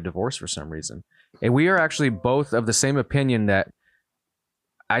had to get a divorce for some reason. And we are actually both of the same opinion that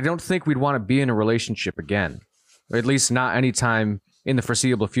I don't think we'd want to be in a relationship again, or at least not anytime in the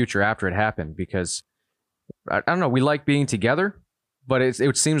foreseeable future after it happened, because I don't know, we like being together, but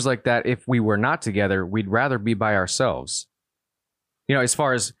it seems like that if we were not together, we'd rather be by ourselves. As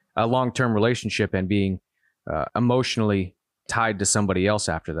far as a long-term relationship and being emotionally tied to somebody else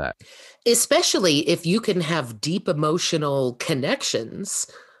after that. Especially if you can have deep emotional connections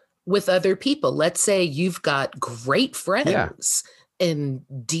with other people. Let's say you've got great friends and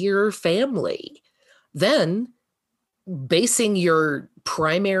dear family. Then basing your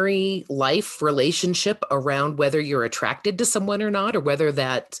primary life relationship around whether you're attracted to someone or not, or whether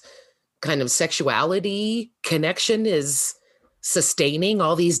that kind of sexuality connection is sustaining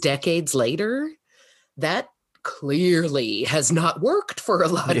all these decades later, that clearly has not worked for a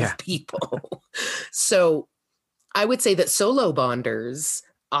lot of people. So I would say that solo bonders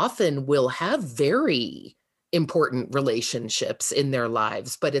often will have very important relationships in their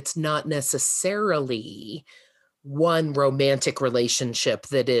lives, but it's not necessarily one romantic relationship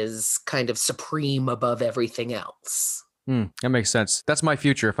that is kind of supreme above everything else. That makes sense. That's my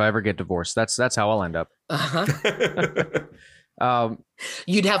future if I ever get divorced. That's how I'll end up.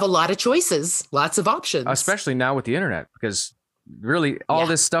 You'd have a lot of choices, lots of options. Especially now with the internet, because really all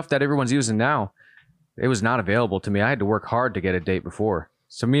this stuff that everyone's using now, it was not available to me. I had to work hard to get a date before.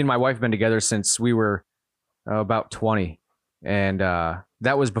 So me and my wife have been together since we were about 20. And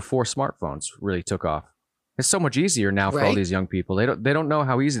that was before smartphones really took off. It's so much easier now for all these young people. They don't know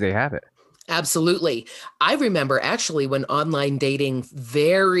how easy they have it. Absolutely. I remember actually when online dating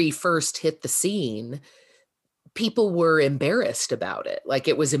very first hit the scene, people were embarrassed about it. Like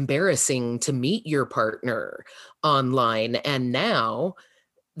it was embarrassing to meet your partner online. And now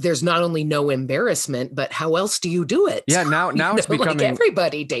there's not only no embarrassment, but how else do you do it? Yeah, now it's becoming like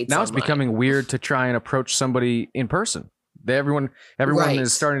everybody dates. Now online. It's becoming weird to try and approach somebody in person. Everyone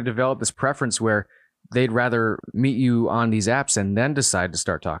is starting to develop this preference where they'd rather meet you on these apps and then decide to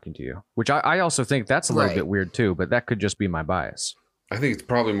start talking to you, which I also think that's a little bit weird too, but that could just be my bias. I think it's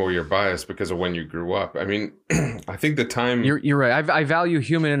probably more your bias because of when you grew up. I mean, I think the time... You're right. I value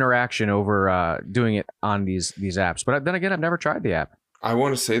human interaction over doing it on these apps. But then again, I've never tried the app. I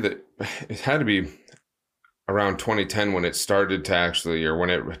want to say that it had to be around 2010 when it started to actually, or when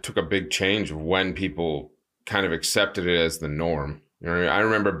it took a big change of when people kind of accepted it as the norm. You know what I mean? I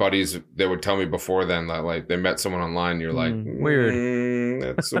remember buddies that would tell me before then that like they met someone online and you're like, weird.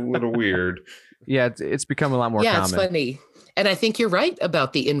 That's a little weird. Yeah, it's become a lot more common. Yeah, it's funny. And I think you're right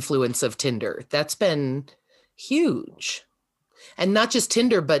about the influence of Tinder. That's been huge. And not just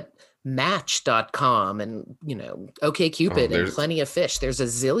Tinder, but Match.com and, OkCupid and Plenty of Fish. There's a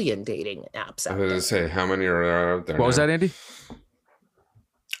zillion dating apps out there. I was going to say, how many are out there What was that, Andy?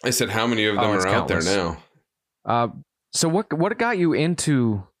 I said, how many of them are out there now? So what got you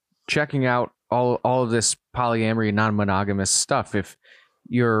into checking out all of this polyamory, non-monogamous stuff? If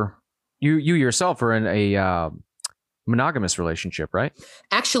you yourself are in a monogamous relationship, right?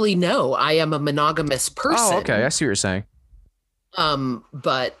 Actually, no. I am a monogamous person. Oh, okay. I see what you're saying.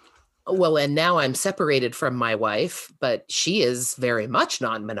 And now I'm separated from my wife, but she is very much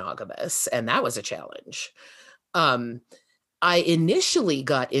non-monogamous, and that was a challenge. I initially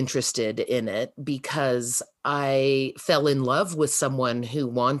got interested in it because I fell in love with someone who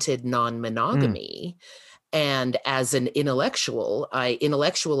wanted non-monogamy. And as an intellectual, I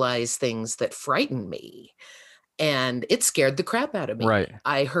intellectualized things that frightened me. And it scared the crap out of me. Right.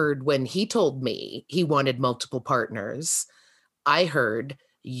 I heard when he told me he wanted multiple partners, I heard,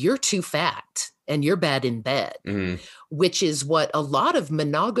 you're too fat and you're bad in bed, which is what a lot of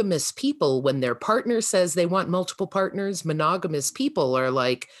monogamous people, when their partner says they want multiple partners, monogamous people are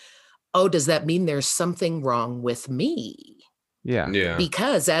like, oh, does that mean there's something wrong with me? Yeah.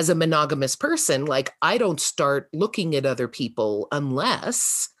 Because as a monogamous person, like I don't start looking at other people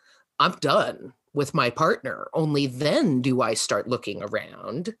unless I'm done with my partner. Only then do I start looking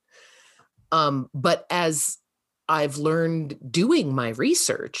around. But as I've learned doing my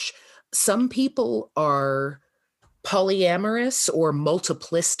research, some people are polyamorous or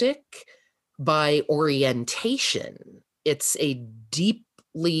multiplistic by orientation. It's a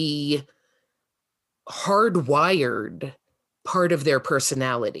deeply hardwired part of their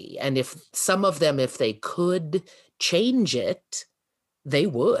personality. And if some of them, if they could change it, they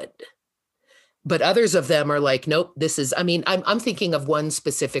would. But others of them are like, nope, I'm thinking of one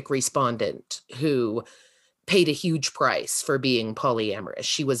specific respondent who paid a huge price for being polyamorous.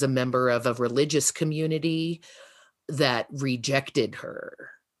 She was a member of a religious community that rejected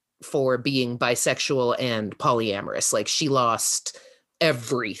her for being bisexual and polyamorous. Like she lost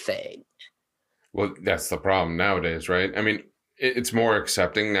everything. Well, that's the problem nowadays, right? I mean, it's more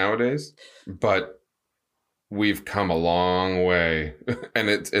accepting nowadays, but we've come a long way. And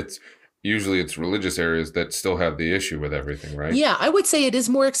it's usually it's religious areas that still have the issue with everything, right? Yeah, I would say it is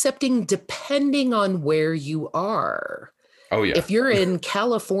more accepting depending on where you are. Oh, yeah. If you're in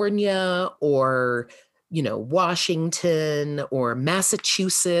California or, Washington or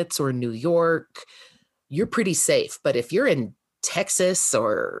Massachusetts or New York, you're pretty safe. But if you're in Texas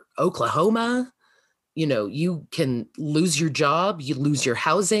or Oklahoma, you can lose your job, you lose your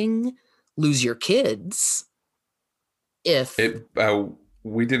housing, lose your kids.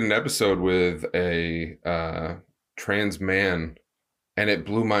 We did an episode with a trans man, and it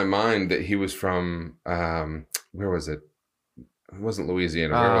blew my mind that he was from, where was it? It wasn't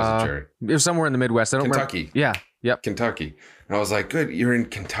Louisiana. Where was it, Jerry? It was somewhere in the Midwest. I don't Kentucky. remember. Yeah. Yep. Kentucky. And I was like, good, you're in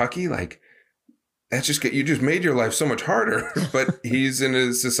Kentucky? Like, you just made your life so much harder. But he's in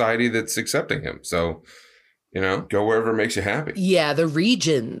a society that's accepting him. So, go wherever makes you happy. Yeah, the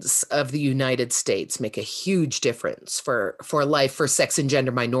regions of the United States make a huge difference for life, for sex and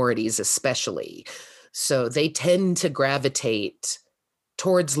gender minorities especially. So they tend to gravitate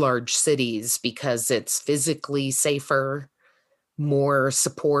towards large cities because it's physically safer. more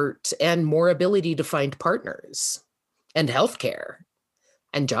support and more ability to find partners and healthcare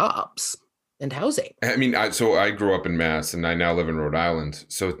and jobs and housing. I mean, so I grew up in Mass and I now live in Rhode Island.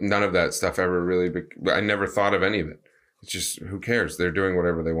 So none of that stuff ever really, I never thought of any of it. It's just, who cares? They're doing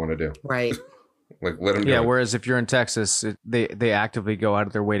whatever they want to do. Right. Like, let them do Yeah. it. Whereas if you're in Texas, they actively go out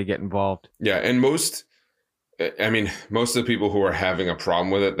of their way to get involved. Yeah. And most of the people who are having a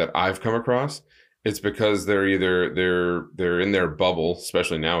problem with it that I've come across, it's because they're either they're in their bubble,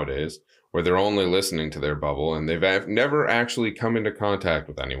 especially nowadays, where they're only listening to their bubble and they've never actually come into contact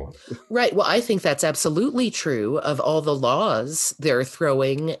with anyone. Right. Well, I think that's absolutely true of all the laws they're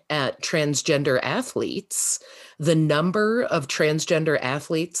throwing at transgender athletes. The number of transgender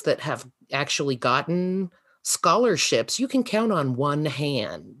athletes that have actually gotten scholarships, you can count on one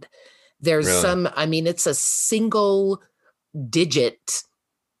hand. There's Really? it's a single digit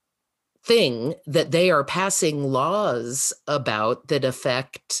thing that they are passing laws about that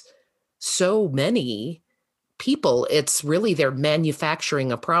affect so many people. It's really they're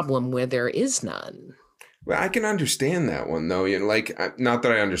manufacturing a problem where there is none. Well, I can understand that one though. Not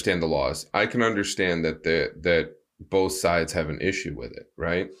that I understand the laws. I can understand that both sides have an issue with it,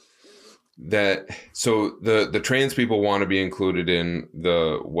 right? So the trans people want to be included in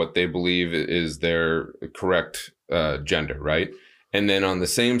what they believe is their correct gender, right? And then on the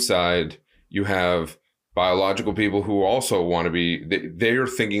same side, you have biological people who also want to be, they're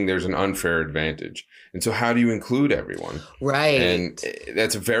thinking there's an unfair advantage. And so how do you include everyone? Right. And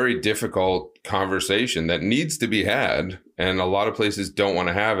that's a very difficult conversation that needs to be had. And a lot of places don't want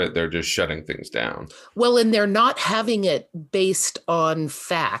to have it. They're just shutting things down. Well, and they're not having it based on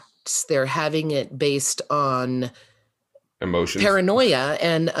facts. They're having it based on Emotions. paranoia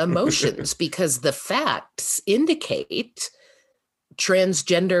and emotions because the facts indicate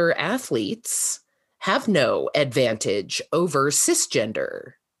transgender athletes have no advantage over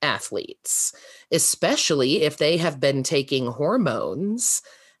cisgender athletes, especially if they have been taking hormones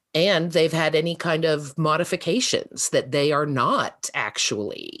and they've had any kind of modifications, that they are not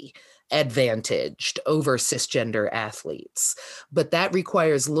actually advantaged over cisgender athletes. But that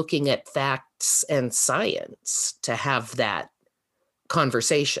requires looking at facts and science to have that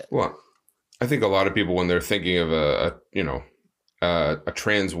conversation. Well, I think a lot of people, when they're thinking of a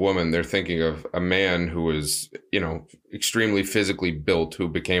trans woman, they're thinking of a man who is, extremely physically built, who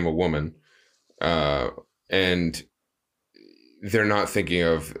became a woman. And they're not thinking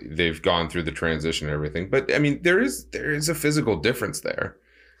of they've gone through the transition and everything. But I mean, there is a physical difference there.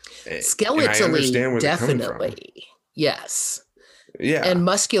 Skeletally, definitely. Yes. Yeah. And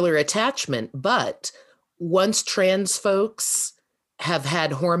muscular attachment. But once trans folks have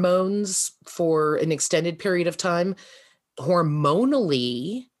had hormones for an extended period of time,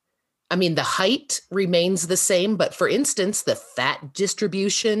 hormonally, the height remains the same, but for instance, the fat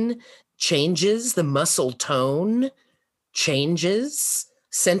distribution changes, the muscle tone changes,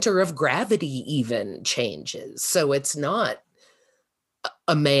 center of gravity even changes. So it's not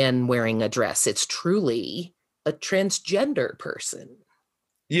a man wearing a dress, it's truly a transgender person.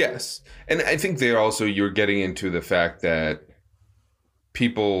 Yes. And I think you're getting into the fact that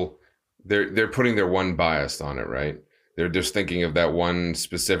people, they're putting their one bias on it, right? They're just thinking of that one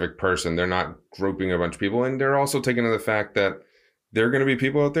specific person. They're not grouping a bunch of people. And they're also taking the fact that there are going to be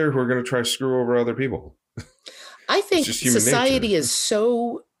people out there who are going to try to screw over other people. I think society nature. is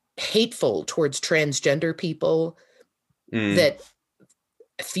so hateful towards transgender people that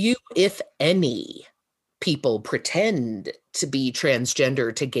few, if any, people pretend to be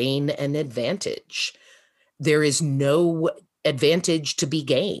transgender to gain an advantage. There is no advantage to be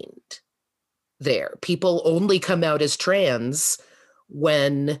gained there. People only come out as trans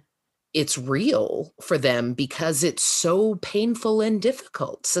when it's real for them because it's so painful and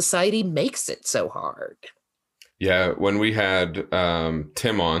difficult. Society makes it so hard. Yeah, when we had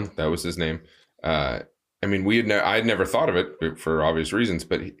Tim on, that was his name. I had never thought of it for obvious reasons,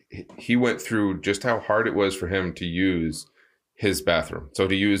 but he went through just how hard it was for him to use his bathroom. So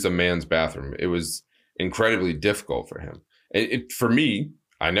to use a man's bathroom, it was incredibly difficult for him. For me,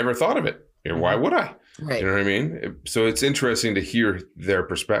 I never thought of it. Why would I? Right. You know what I mean? So it's interesting to hear their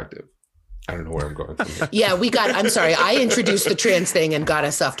perspective. I don't know where I'm going from here. Yeah, I'm sorry. I introduced the trans thing and got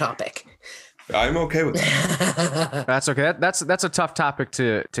us off topic. I'm okay with that. That's okay. That's a tough topic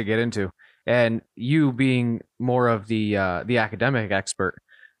to get into. And you being more of the academic expert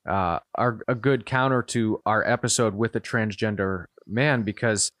are a good counter to our episode with the transgender man,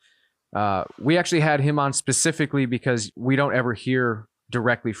 because we actually had him on specifically because we don't ever hear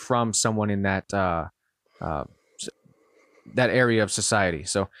directly from someone in that area of society.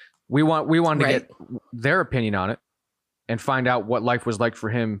 So we wanted to get their opinion on it. and find out what life was like for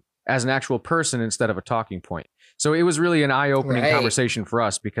him as an actual person instead of a talking point. So it was really an eye-opening Right. conversation for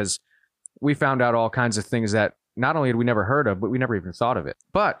us because we found out all kinds of things that not only had we never heard of, but we never even thought of it.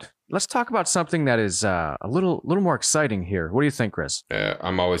 But let's talk about something that is a little more exciting here. What do you think, Chris?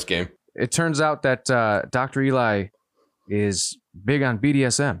 I'm always game. It turns out that Dr. Eli is big on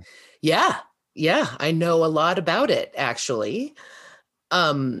BDSM. Yeah. I know a lot about it, actually.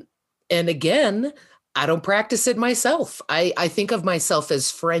 And again, I don't practice it myself. I think of myself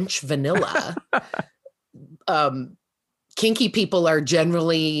as French vanilla. Kinky people are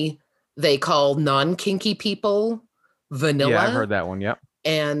generally, they call non-kinky people vanilla. Yeah, I've heard that one. Yep.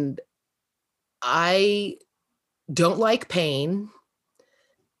 And I don't like pain.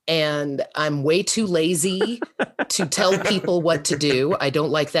 And I'm way too lazy to tell people what to do. I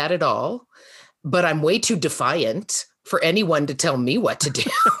don't like that at all. But I'm way too defiant for anyone to tell me what to do.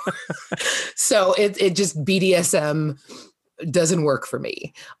 So it just, BDSM doesn't work for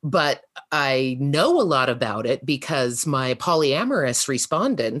me. But I know a lot about it because my polyamorous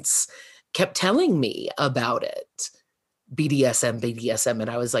respondents kept telling me about it. BDSM. And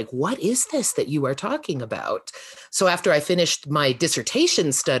I was like, what is this that you are talking about? So after I finished my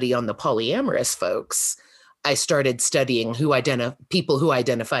dissertation study on the polyamorous folks, I started studying people who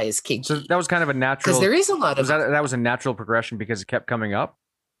identify as kinky. So that was kind of a natural. Because there is a lot of that was a natural progression because it kept coming up.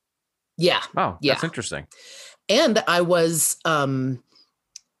 Yeah. Oh, yeah. That's interesting. And I was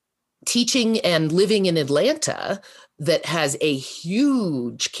teaching and living in Atlanta that has a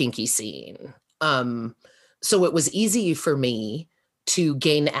huge kinky scene. So it was easy for me to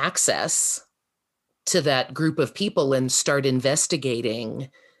gain access to that group of people and start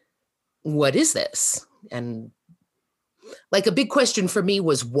investigating, what is this? And like a big question for me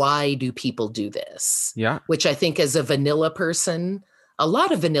was, why do people do this? Yeah. Which I think as a vanilla person, a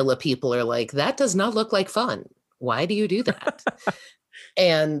lot of vanilla people are like, that does not look like fun. Why do you do that?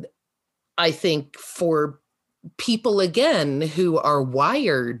 And I think for people, again, who are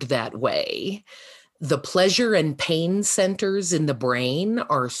wired that way, the pleasure and pain centers in the brain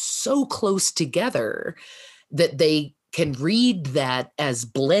are so close together that they can read that as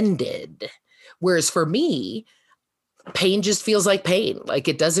blended. Whereas for me, pain just feels like pain. Like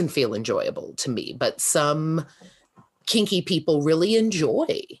it doesn't feel enjoyable to me. But some kinky people really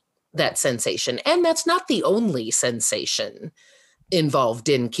enjoy that sensation. And that's not the only sensation involved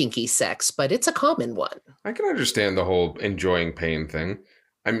in kinky sex, but it's a common one. I can understand the whole enjoying pain thing.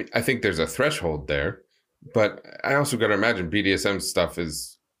 I mean, I think there's a threshold there, but I also got to imagine BDSM stuff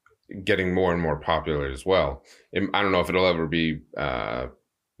is getting more and more popular as well. I don't know if it'll ever be the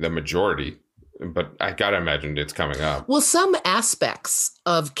majority, but I got to imagine it's coming up. Well, some aspects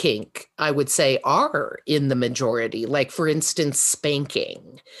of kink, I would say, are in the majority. Like, for instance,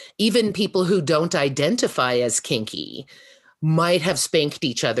 spanking. Even people who don't identify as kinky might have spanked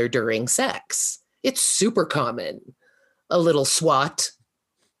each other during sex. It's super common. A little swat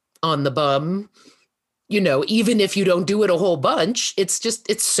on the bum. You know, even if you don't do it a whole bunch,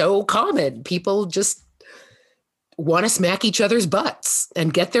 it's so common. People just want to smack each other's butts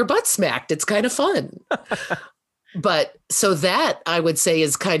and get their butts smacked. It's kind of fun. But so that, I would say,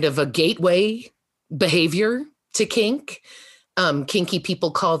 is kind of a gateway behavior to kink. Kinky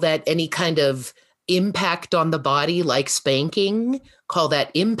people call that any kind of impact on the body, like spanking, call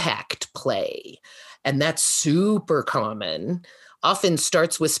that impact play. And that's super common. Often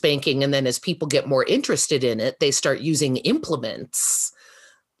starts with spanking, and then as people get more interested in it, they start using implements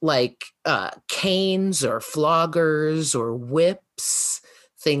like canes or floggers or whips,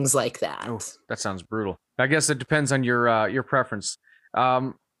 things like that. Oh, that sounds brutal. I guess it depends on your preference.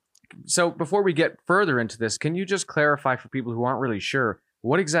 So before we get further into this, can you just clarify for people who aren't really sure,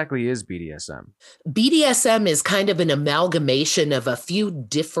 what exactly is BDSM? BDSM is kind of an amalgamation of a few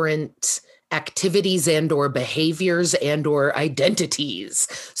different activities and or behaviors and or identities.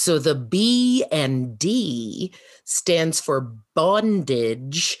 So the B and D stands for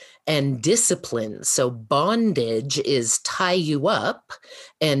bondage and discipline. So bondage is tie you up,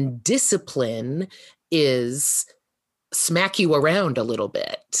 and discipline is smack you around a little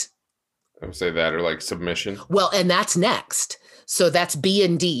bit. I would say that, or like submission. Well, and that's next. So that's B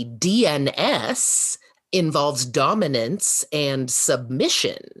and D. D and S involves dominance and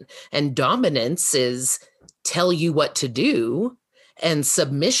submission. And dominance is tell you what to do, and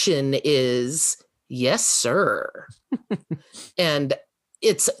submission is yes, sir. And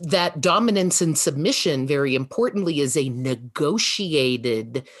it's that dominance and submission, very importantly, is a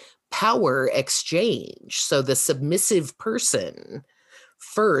negotiated power exchange. So the submissive person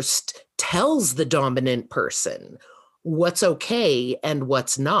first tells the dominant person what's okay and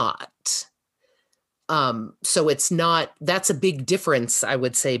what's not. So that's a big difference, I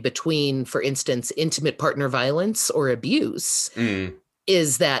would say, between, for instance, intimate partner violence or abuse,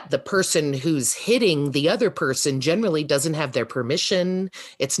 is that the person who's hitting the other person generally doesn't have their permission.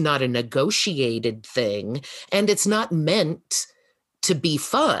 It's not a negotiated thing, and it's not meant to be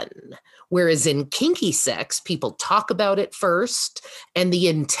fun. Whereas in kinky sex, people talk about it first, and the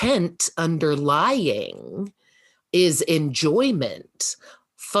intent underlying is enjoyment,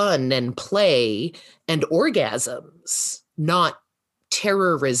 fun and play and orgasms, not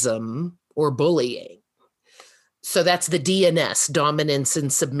terrorism or bullying. So that's the DNS, dominance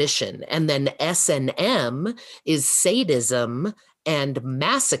and submission. And then S&M is sadism and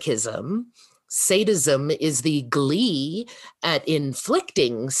masochism. Sadism is the glee at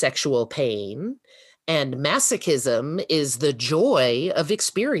inflicting sexual pain, and masochism is the joy of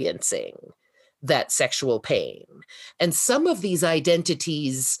experiencing that sexual pain. And some of these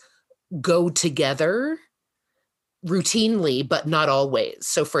identities go together routinely, but not always.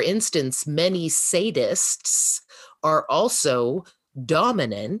 So for instance, many sadists are also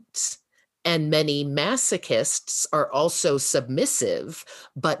dominant, and many masochists are also submissive,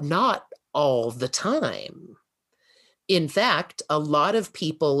 but not all the time. In fact, a lot of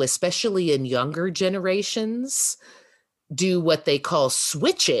people, especially in younger generations, do what they call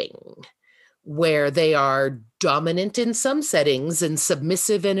switching, where they are dominant in some settings and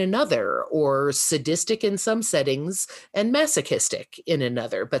submissive in another, or sadistic in some settings and masochistic in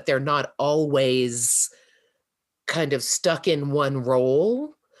another, but they're not always kind of stuck in one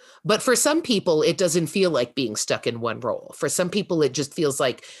role. But for some people, it doesn't feel like being stuck in one role. For some people, it just feels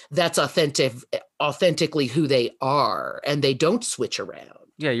like that's authentically who they are, and they don't switch around.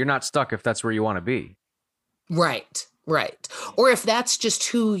 Yeah, you're not stuck if that's where you want to be. Right. Or if that's just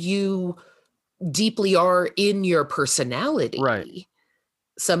who you deeply are in your personality. Right.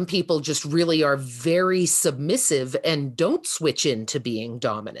 Some people just really are very submissive and don't switch into being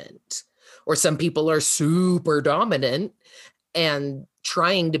dominant. Or some people are super dominant and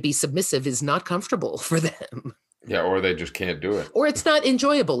trying to be submissive is not comfortable for them. Yeah, or they just can't do it. Or it's not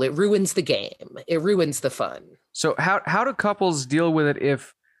enjoyable. It ruins the game. It ruins the fun. So how do couples deal with it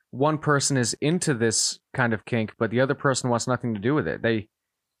if one person is into this kind of kink, but the other person wants nothing to do with it?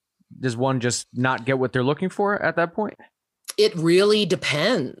 Does one just not get what they're looking for at that point? It really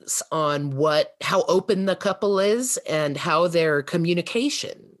depends on how open the couple is and how their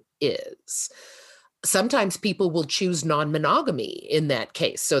communication is. Sometimes people will choose non-monogamy in that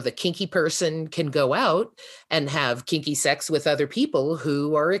case. So the kinky person can go out and have kinky sex with other people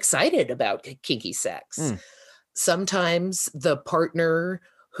who are excited about kinky sex. Sometimes the partner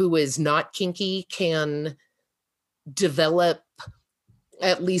who is not kinky can develop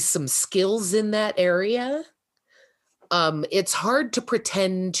at least some skills in that area. It's hard to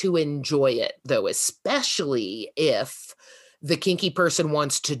pretend to enjoy it, though, especially if the kinky person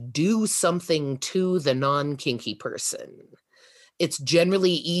wants to do something to the non-kinky person. It's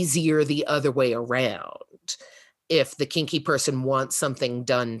generally easier the other way around. If the kinky person wants something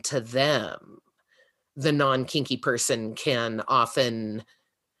done to them, the non-kinky person can often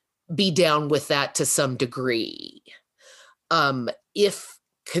be down with that to some degree. If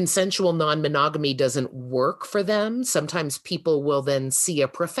consensual non-monogamy doesn't work for them, sometimes people will then see a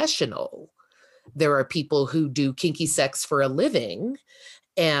professional. There are people who do kinky sex for a living,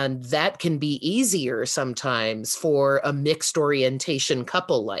 and that can be easier sometimes for a mixed orientation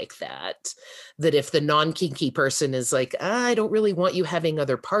couple like that if the non-kinky person is like, I don't really want you having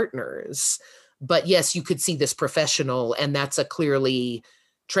other partners, but yes, you could see this professional, and that's a clearly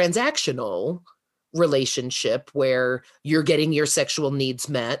transactional relationship where you're getting your sexual needs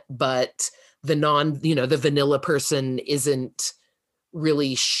met, but the vanilla person isn't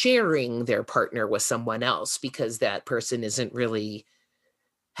really sharing their partner with someone else because that person isn't really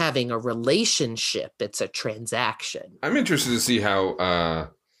having a relationship. It's a transaction. I'm interested to see how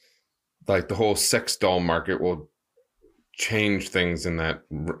the whole sex doll market will change things in that,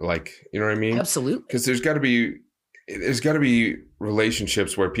 you know what I mean? Absolutely. Because there's got to be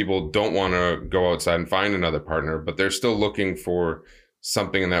relationships where people don't want to go outside and find another partner, but they're still looking for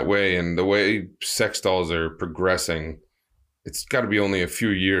something in that way. And the way sex dolls are progressing, it's got to be only a few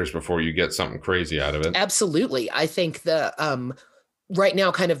years before you get something crazy out of it. Absolutely. I think right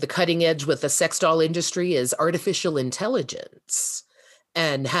now, kind of the cutting edge with the sex doll industry is artificial intelligence,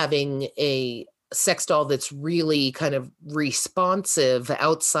 and having a sex doll that's really kind of responsive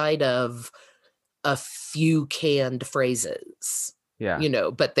outside of a few canned phrases. Yeah.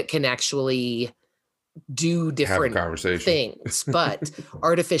 But that can actually do different things. But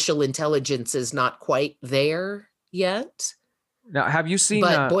artificial intelligence is not quite there yet. Now, have you seen?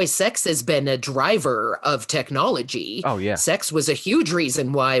 But boy, sex has been a driver of technology. Oh yeah, sex was a huge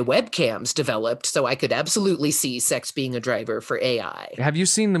reason why webcams developed. So I could absolutely see sex being a driver for AI. have you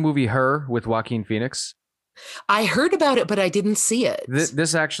seen the movie Her with Joaquin Phoenix? I heard about it, but I didn't see it.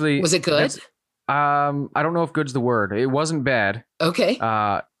 This actually was it good? I don't know if good's the word. It wasn't bad. Okay.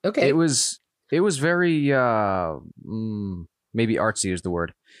 Okay. It was very maybe artsy is the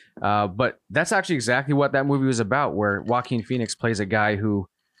word. But that's actually exactly what that movie was about, where Joaquin Phoenix plays a guy who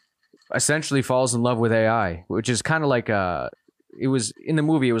essentially falls in love with AI, which is kind of like it was in the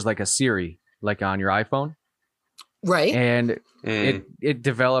movie, it was like a Siri, like on your iPhone. Right. And it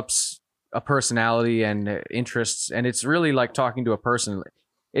develops a personality and interests, and it's really like talking to a person.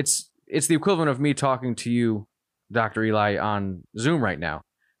 It's the equivalent of me talking to you, Dr. Eli, on Zoom right now,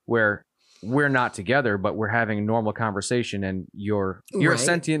 where we're not together, but we're having a normal conversation, and you're a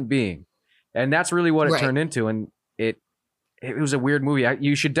sentient being. And that's really what it turned into. And it was a weird movie.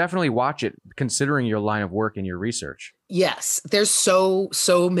 You should definitely watch it, considering your line of work and your research. Yes, there's so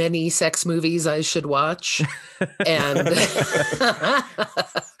many sex movies I should watch, and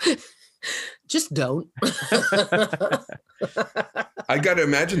just don't. I got to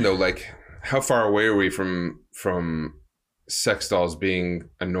imagine though, like how far away are we from sex dolls being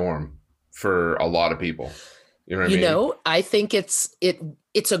a norm for a lot of people? You know what I mean? You know, I think it's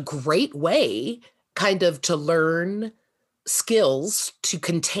a great way kind of to learn skills to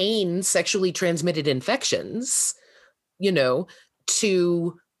contain sexually transmitted infections, you know,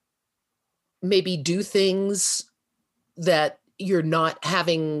 to maybe do things that you're not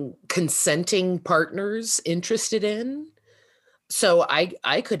having consenting partners interested in. So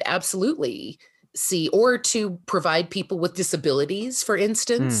I could absolutely see, or to provide people with disabilities, for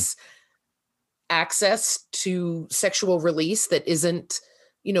instance, access to sexual release that isn't,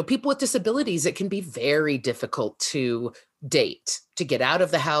 you know, people with disabilities, it can be very difficult to date, to get out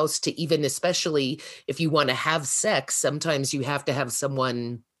of the house, to even, especially if you want to have sex, sometimes you have to have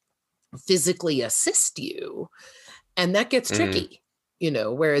someone physically assist you. And that gets tricky, you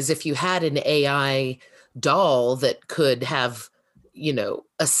know, whereas if you had an AI doll that could have, you know,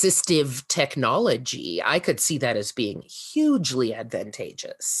 assistive technology, I could see that as being hugely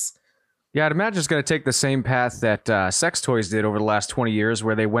advantageous. Yeah, I'd imagine it's going to take the same path that sex toys did over the last 20 years,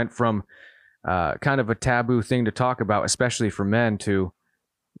 where they went from kind of a taboo thing to talk about, especially for men, to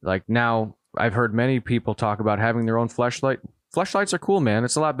like now I've heard many people talk about having their own fleshlight. Fleshlights are cool, man.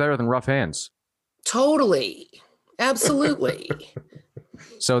 It's a lot better than rough hands. Totally. Absolutely.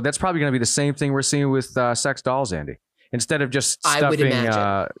 So that's probably going to be the same thing we're seeing with sex dolls, Andy. Instead of just stuffing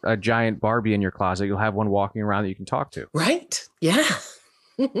a giant Barbie in your closet, you'll have one walking around that you can talk to. Right. Yeah.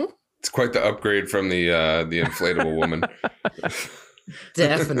 It's quite the upgrade from the inflatable woman.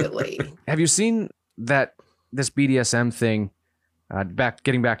 Definitely. Have you seen this BDSM thing?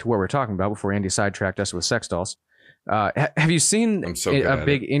 Getting back to what we're talking about before Andy sidetracked us with sex dolls. Have you seen a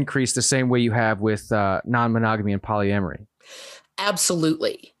big increase the same way you have with non-monogamy and polyamory?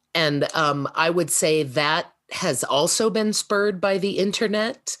 Absolutely. And I would say that has also been spurred by the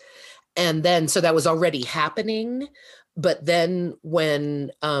internet. And then, so that was already happening. But then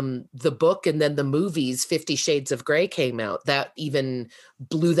when the book and then the movies 50 Shades of Grey came out, that even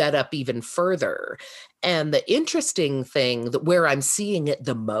blew that up even further. And the interesting thing that where I'm seeing it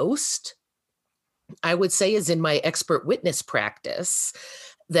the most, I would say, is in my expert witness practice,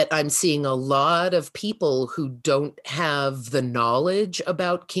 that I'm seeing a lot of people who don't have the knowledge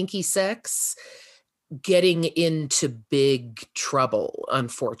about kinky sex getting into big trouble,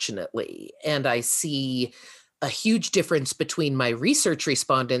 unfortunately. And I see a huge difference between my research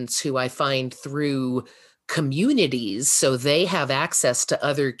respondents, who I find through communities, so they have access to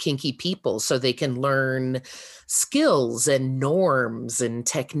other kinky people, so they can learn skills and norms and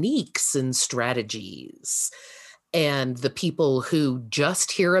techniques and strategies. And the people who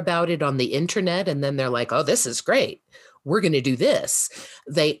just hear about it on the internet and then they're like, oh, this is great, we're going to do this.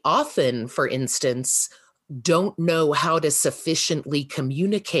 They often, for instance, don't know how to sufficiently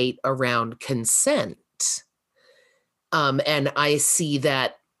communicate around consent. And I see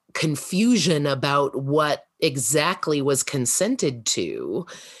that confusion about what exactly was consented to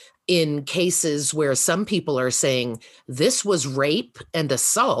in cases where some people are saying this was rape and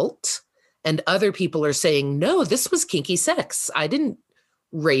assault, and other people are saying, no, this was kinky sex, I didn't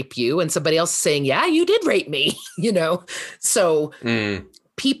rape you. And somebody else is saying, yeah, you did rape me, you know? So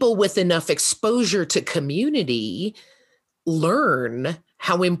people with enough exposure to community learn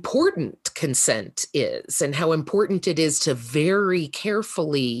how important consent is and how important it is to very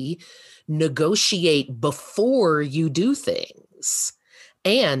carefully negotiate before you do things,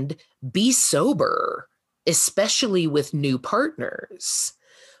 and be sober, especially with new partners.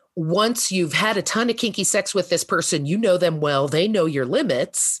 Once you've had a ton of kinky sex with this person, you know them well, they know your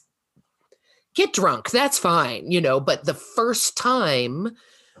limits. Get drunk, that's fine, but the first time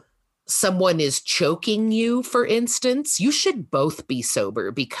someone is choking you, for instance, you should both be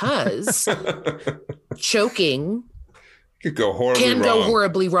sober, because choking could go horribly can wrong. go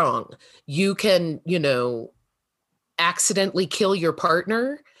horribly wrong. You can, accidentally kill your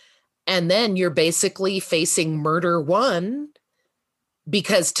partner, and then you're basically facing murder one,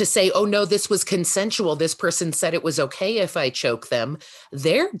 because to say, oh no, this was consensual, this person said it was okay if I choke them,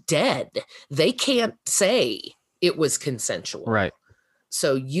 they're dead. They can't say it was consensual. Right.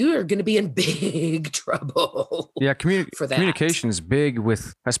 So you're going to be in big trouble. Yeah, for that. Communication is big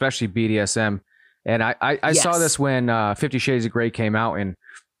with especially BDSM. And I saw this when 50 Shades of Grey came out, and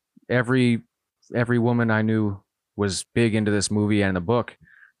every woman I knew was big into this movie and the book.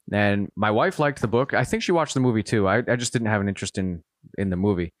 And my wife liked the book. I think she watched the movie too. I just didn't have an interest in the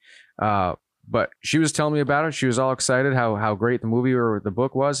movie. But she was telling me about it. She was all excited how great the movie or the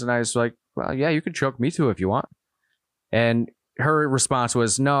book was. And I was like, well, yeah, you can choke me too if you want. And her response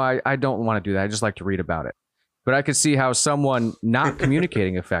was, no, I don't want to do that. I just like to read about it. But I could see how someone not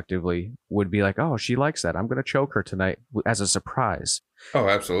communicating effectively would be like, oh, she likes that. I'm going to choke her tonight as a surprise. Oh,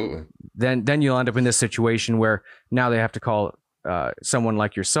 absolutely. Then you'll end up in this situation where now they have to call someone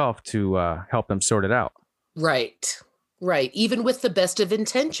like yourself to help them sort it out. Right. Even with the best of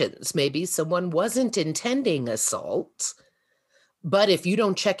intentions, maybe someone wasn't intending assault. But if you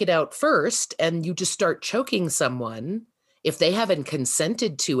don't check it out first and you just start choking someone, if they haven't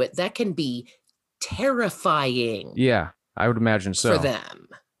consented to it, that can be terrifying. Yeah, I would imagine so. For them.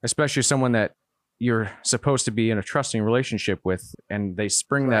 Especially someone that you're supposed to be in a trusting relationship with, and they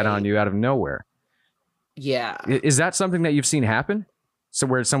spring that on you out of nowhere. Yeah. Is that something that you've seen happen? So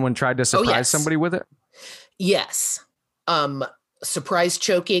where someone tried to surprise somebody with it? Yes. Surprise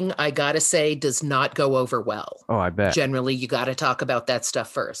choking, I gotta say, does not go over well. Oh, I bet. Generally, you gotta talk about that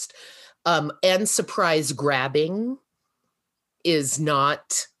stuff first. And surprise grabbing is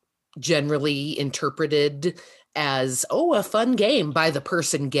not generally interpreted as, oh, a fun game by the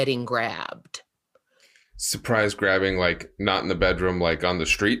person getting grabbed. Surprise grabbing, like not in the bedroom, like on the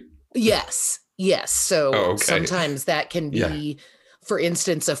street? Yes. So sometimes that can be, for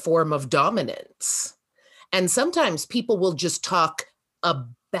instance, a form of dominance. And sometimes people will just talk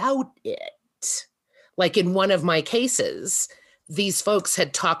about it. Like in one of my cases, these folks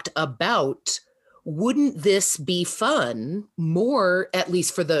had talked about, wouldn't this be fun more, at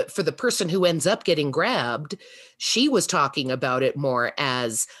least for the person who ends up getting grabbed? She was talking about it more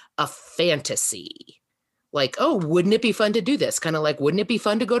as a fantasy. Like, oh, wouldn't it be fun to do this? Kind of like, wouldn't it be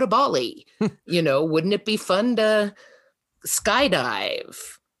fun to go to Bali? Wouldn't it be fun to skydive?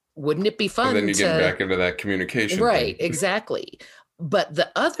 Wouldn't it be fun? And then you get back into that communication. Right, thing. Exactly. But the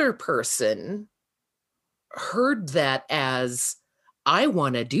other person heard that as, I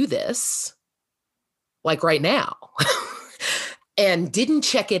want to do this, like right now, and didn't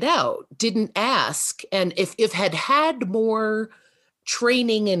check it out, didn't ask. And if had more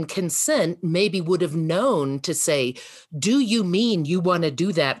training and consent, maybe would have known to say, do you mean you want to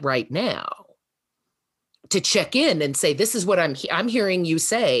do that right now? To check in and say, this is what I'm hearing you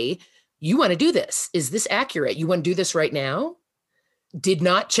say. You want to do this. Is this accurate? You want to do this right now? Did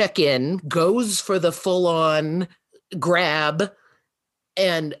not check in, goes for the full on grab.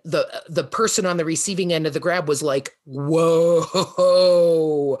 And the person on the receiving end of the grab was like, whoa,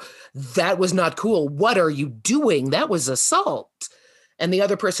 that was not cool. What are you doing? That was assault. And the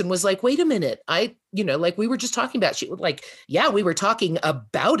other person was like, wait a minute. Like we were just talking about, she was like, yeah, we were talking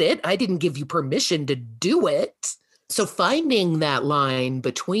about it. I didn't give you permission to do it. So finding that line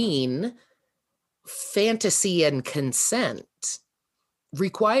between fantasy and consent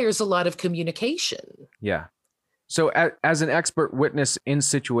requires a lot of communication. Yeah. So as an expert witness in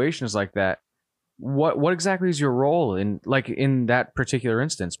situations like that, what exactly is your role in that particular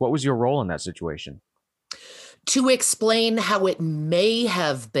instance? What was your role in that situation? To explain how it may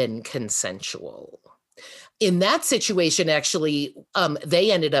have been consensual. In that situation, actually,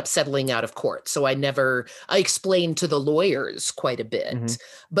 they ended up settling out of court. So I explained to the lawyers quite a bit. Mm-hmm.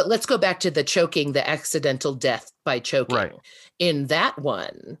 But let's go back to the choking, the accidental death by choking. Right. In that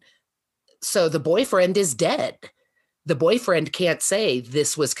one, so the boyfriend is dead. The boyfriend can't say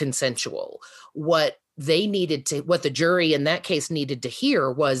this was consensual. What the jury in that case needed to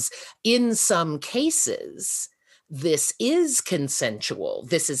hear was, in some cases, this is consensual.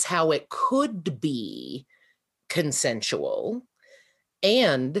 This is how it could be consensual.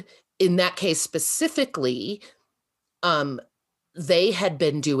 And in that case specifically, they had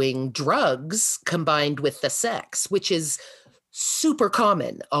been doing drugs combined with the sex, which is super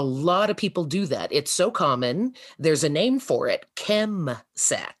common. A lot of people do that. It's so common. There's a name for it, chem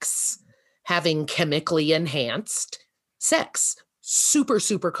sex, having chemically enhanced sex. Super,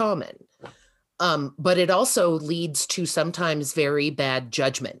 super common. But it also leads to sometimes very bad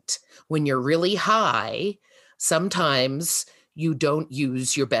judgment. When you're really high, sometimes you don't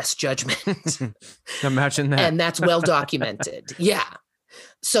use your best judgment. Imagine that. And that's well documented. Yeah.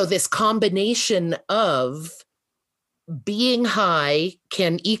 So this combination of being high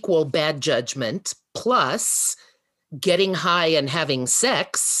can equal bad judgment, plus getting high and having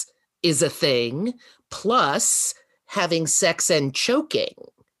sex is a thing, plus having sex and choking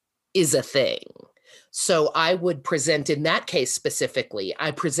is a thing. So I would present in that case specifically,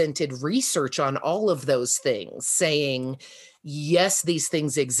 I presented research on all of those things saying, yes, these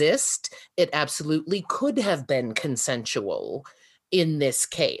things exist. It absolutely could have been consensual in this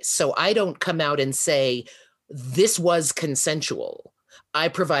case. So I don't come out and say, this was consensual. I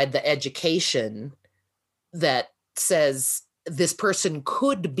provide the education that says this person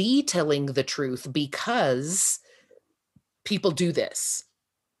could be telling the truth because people do this.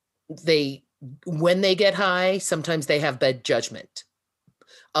 When they get high, sometimes they have bad judgment.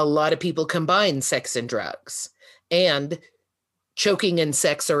 A lot of people combine sex and drugs, and choking and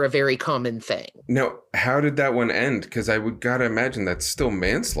sex are a very common thing. Now, how did that one end? Because I would gotta imagine that's still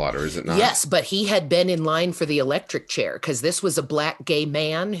manslaughter, is it not? Yes, but he had been in line for the electric chair because this was a black gay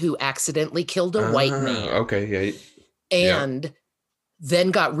man who accidentally killed a white man. Okay, yeah. And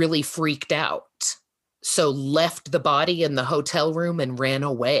then got really freaked out. So left the body in the hotel room and ran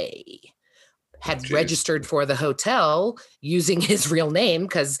away. Had registered for the hotel using his real name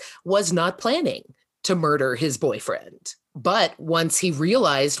because was not planning to murder his boyfriend. But once he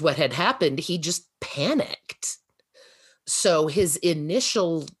realized what had happened, he just panicked. So his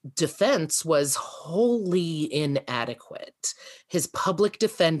initial defense was wholly inadequate. His public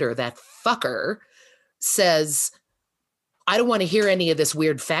defender, that fucker, says, I don't want to hear any of this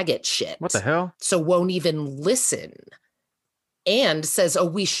weird faggot shit. What the hell? So won't even listen. And says, oh,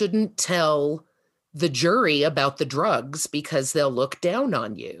 we shouldn't tell the jury about the drugs because they'll look down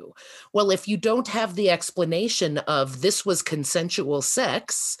on you. Well, if you don't have the explanation of this was consensual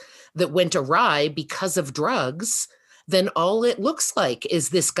sex that went awry because of drugs, then all it looks like is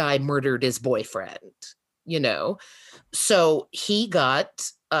this guy murdered his boyfriend, you know? So he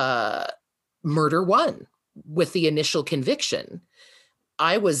got murder one with the initial conviction.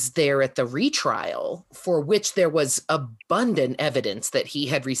 I was there at the retrial, for which there was abundant evidence that he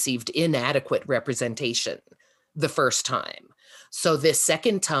had received inadequate representation the first time. So this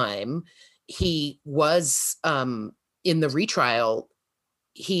second time, he was in the retrial,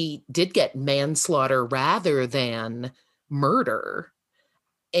 he did get manslaughter rather than murder,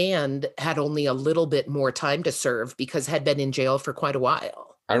 and had only a little bit more time to serve because had been in jail for quite a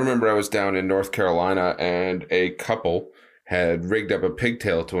while. I remember I was down in North Carolina and a couple had rigged up a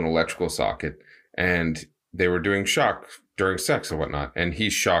pigtail to an electrical socket, and they were doing shock during sex and whatnot, and he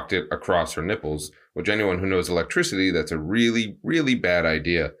shocked it across her nipples, which anyone who knows electricity, that's a really, really bad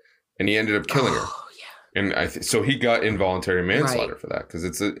idea. And he ended up killing her. Yeah. And so he got involuntary manslaughter for that,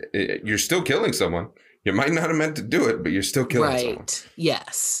 because you're still killing someone. You might not have meant to do it, but you're still killing someone. Right.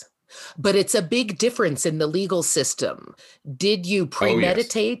 Yes. But it's a big difference in the legal system. Did you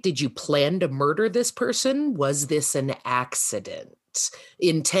premeditate? Oh, yes. Did you plan to murder this person? Was this an accident?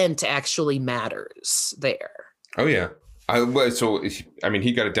 Intent actually matters there. Oh, yeah. I mean,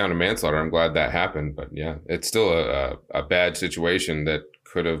 he got it down to manslaughter. I'm glad that happened. But yeah, it's still a bad situation that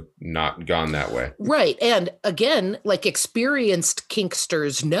could have not gone that way. Right. And again, like experienced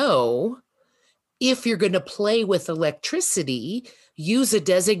kinksters know, if you're going to play with electricity, use a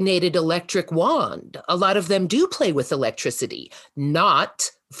designated electric wand. A lot of them do play with electricity,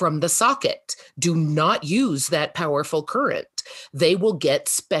 not from the socket. Do not use that powerful current. They will get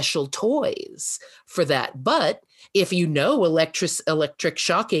special toys for that. But if you know electric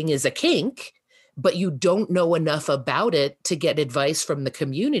shocking is a kink, but you don't know enough about it to get advice from the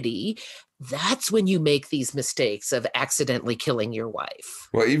community, that's when you make these mistakes of accidentally killing your wife.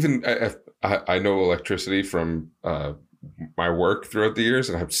 Well, even I know electricity from my work throughout the years,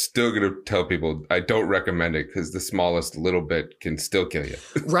 and I'm still going to tell people I don't recommend it because the smallest little bit can still kill you.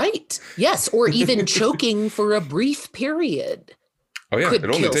 Right. Yes. Or even choking for a brief period. Oh, yeah. It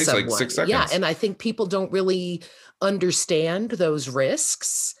only takes like 6 seconds. Yeah. And I think people don't really understand those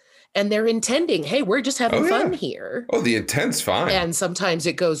risks. And they're intending, hey, we're just having fun here. Oh, the intent's fine. And sometimes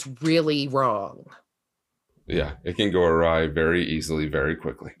it goes really wrong. Yeah, it can go awry very easily, very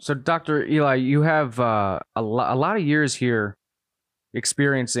quickly. So, Dr. Eli, you have a lot of years here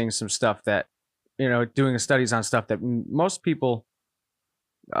experiencing some stuff that, doing studies on stuff that most people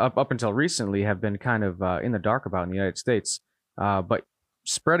up until recently have been kind of in the dark about in the United States. But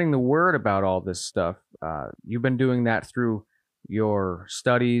spreading the word about all this stuff, you've been doing that through your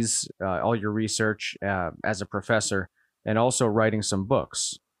studies, all your research as a professor, and also writing some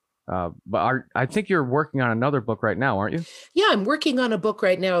books. But I think you're working on another book right now, aren't you? Yeah, I'm working on a book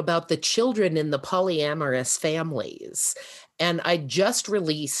right now about the children in the polyamorous families. And I just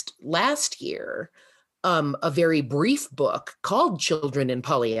released last year a very brief book called Children in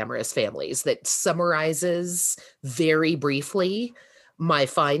Polyamorous Families that summarizes very briefly my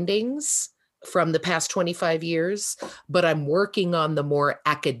findings from the past 25 years. But I'm working on the more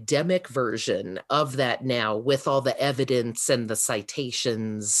academic version of that now with all the evidence and the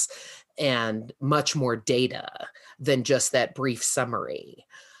citations and much more data than just that brief summary.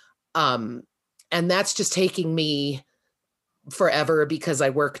 And that's just taking me forever because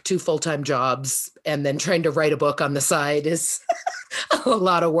I work 2 full-time jobs, and then trying to write a book on the side is a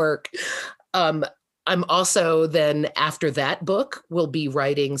lot of work. I'm also then, after that book, will be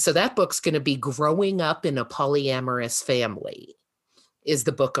writing. So that book's going to be Growing Up in a Polyamorous Family, is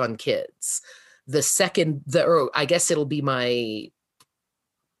the book on kids. The second, or I guess it'll be my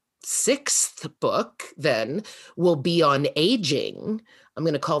 6th book then, will be on aging. I'm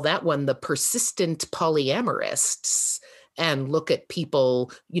going to call that one The Persistent Polyamorists, and look at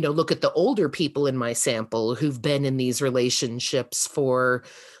people, look at the older people in my sample who've been in these relationships for,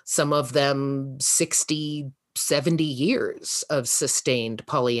 some of them, 60, 70 years of sustained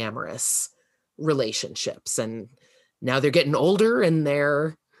polyamorous relationships. And now they're getting older, and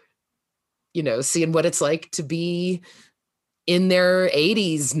they're, seeing what it's like to be in their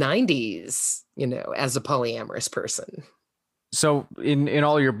 80s, 90s, as a polyamorous person. So in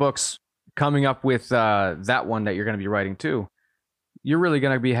all your books, coming up with that one that you're going to be writing too, you're really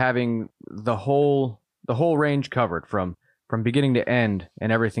going to be having the whole range covered from beginning to end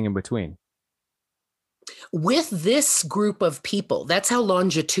and everything in between. With this group of people, that's how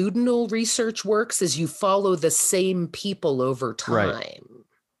longitudinal research works, is you follow the same people over time. Right.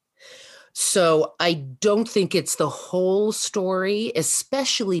 So I don't think it's the whole story,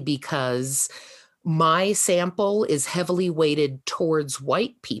 especially because my sample is heavily weighted towards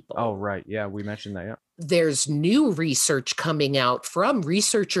white people. Oh, right. Yeah, we mentioned that, yeah. There's new research coming out from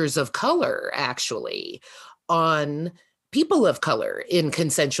researchers of color, actually, on people of color in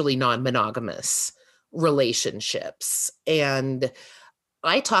consensually non-monogamous relationships. And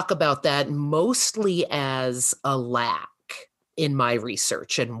I talk about that mostly as a lack in my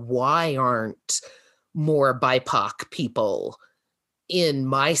research, and why aren't more BIPOC people in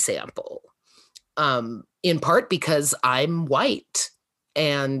my sample? In part because I'm white,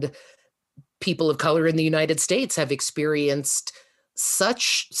 and people of color in the United States have experienced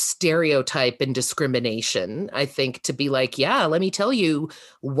such stereotype and discrimination, I think, to be like, yeah, let me tell you,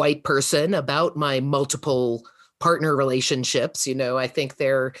 white person, about my multiple partner relationships. I think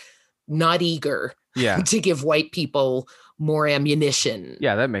they're not eager to give white people more ammunition.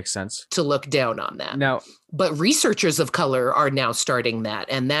 Yeah, that makes sense. To look down on that. Now, but researchers of color are now starting that,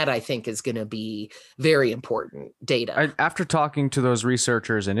 and that I think is going to be very important data. After talking to those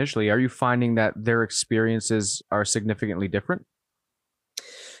researchers initially, are you finding that their experiences are significantly different?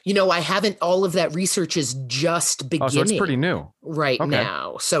 I haven't. All of that research is just beginning. Oh, so it's pretty new right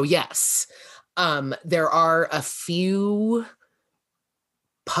now. So yes, there are a few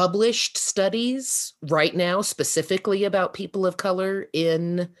published studies right now specifically about people of color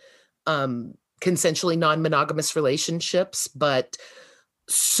in consensually non-monogamous relationships, but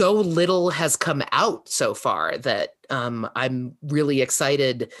so little has come out so far that I'm really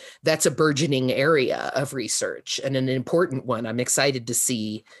excited. That's a burgeoning area of research, and an important one. I'm excited to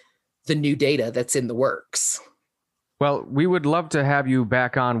see the new data that's in the works. Well, we would love to have you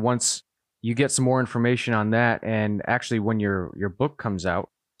back on once you get some more information on that, and actually when your book comes out,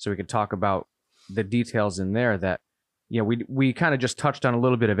 so we could talk about the details in there that, we kind of just touched on a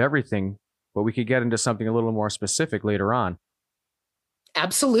little bit of everything, but we could get into something a little more specific later on.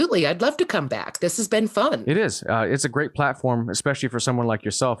 Absolutely. I'd love to come back. This has been fun. It is. It's a great platform, especially for someone like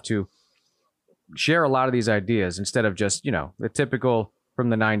yourself, to share a lot of these ideas instead of just, the typical from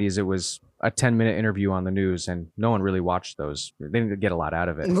the 90s. It was a 10-minute interview on the news, and no one really watched those. They didn't get a lot out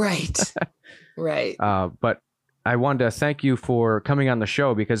of it. Right. Right. But I wanted to thank you for coming on the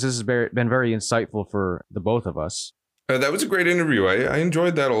show, because this has been very insightful for the both of us. That was a great interview. I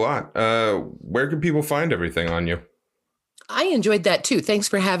enjoyed that a lot. Where can people find everything on you? I enjoyed that too. Thanks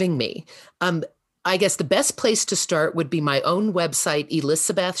for having me. I guess the best place to start would be my own website,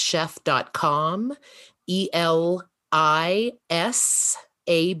 elizabethsheff.com,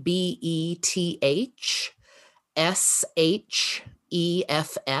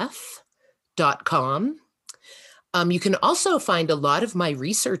 ISABETHSHEFF.com. You can also find a lot of my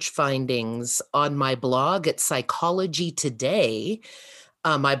research findings on my blog at Psychology Today,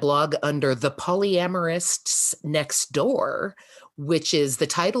 my blog under The Polyamorists Next Door, which is the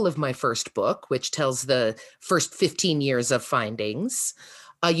title of my first book, which tells the first 15 years of findings.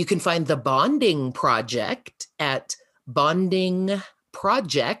 You can find The Bonding Project at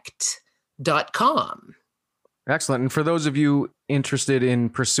bondingproject.com. Excellent. And for those of you interested in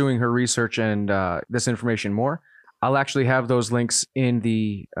pursuing her research and this information more, I'll actually have those links in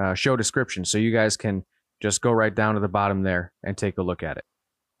the show description. So you guys can just go right down to the bottom there and take a look at it.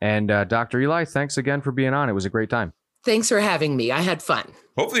 And Dr. Eli, thanks again for being on. It was a great time. Thanks for having me. I had fun.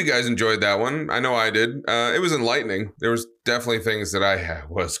 Hopefully you guys enjoyed that one. I know I did. It was enlightening. There was definitely things that I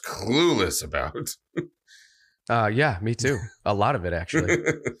was clueless about. Yeah, me too. A lot of it, actually.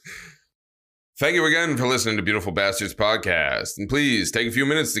 Thank you again for listening to Beautiful Bastards Podcast. And please take a few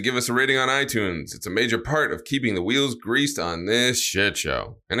minutes to give us a rating on iTunes. It's a major part of keeping the wheels greased on this shit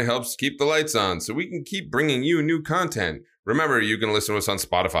show. And it helps keep the lights on so we can keep bringing you new content. Remember, you can listen to us on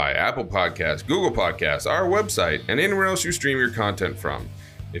Spotify, Apple Podcasts, Google Podcasts, our website, and anywhere else you stream your content from.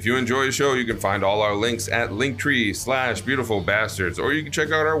 If you enjoy the show, you can find all our links at linktree/beautifulbastards, or you can check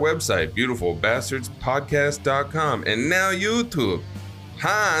out our website, beautifulbastardspodcast.com. And now YouTube.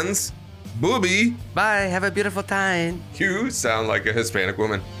 Hans, Booby. Bye. Have a beautiful time. You sound like a Hispanic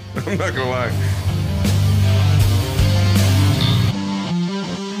woman. I'm not gonna lie.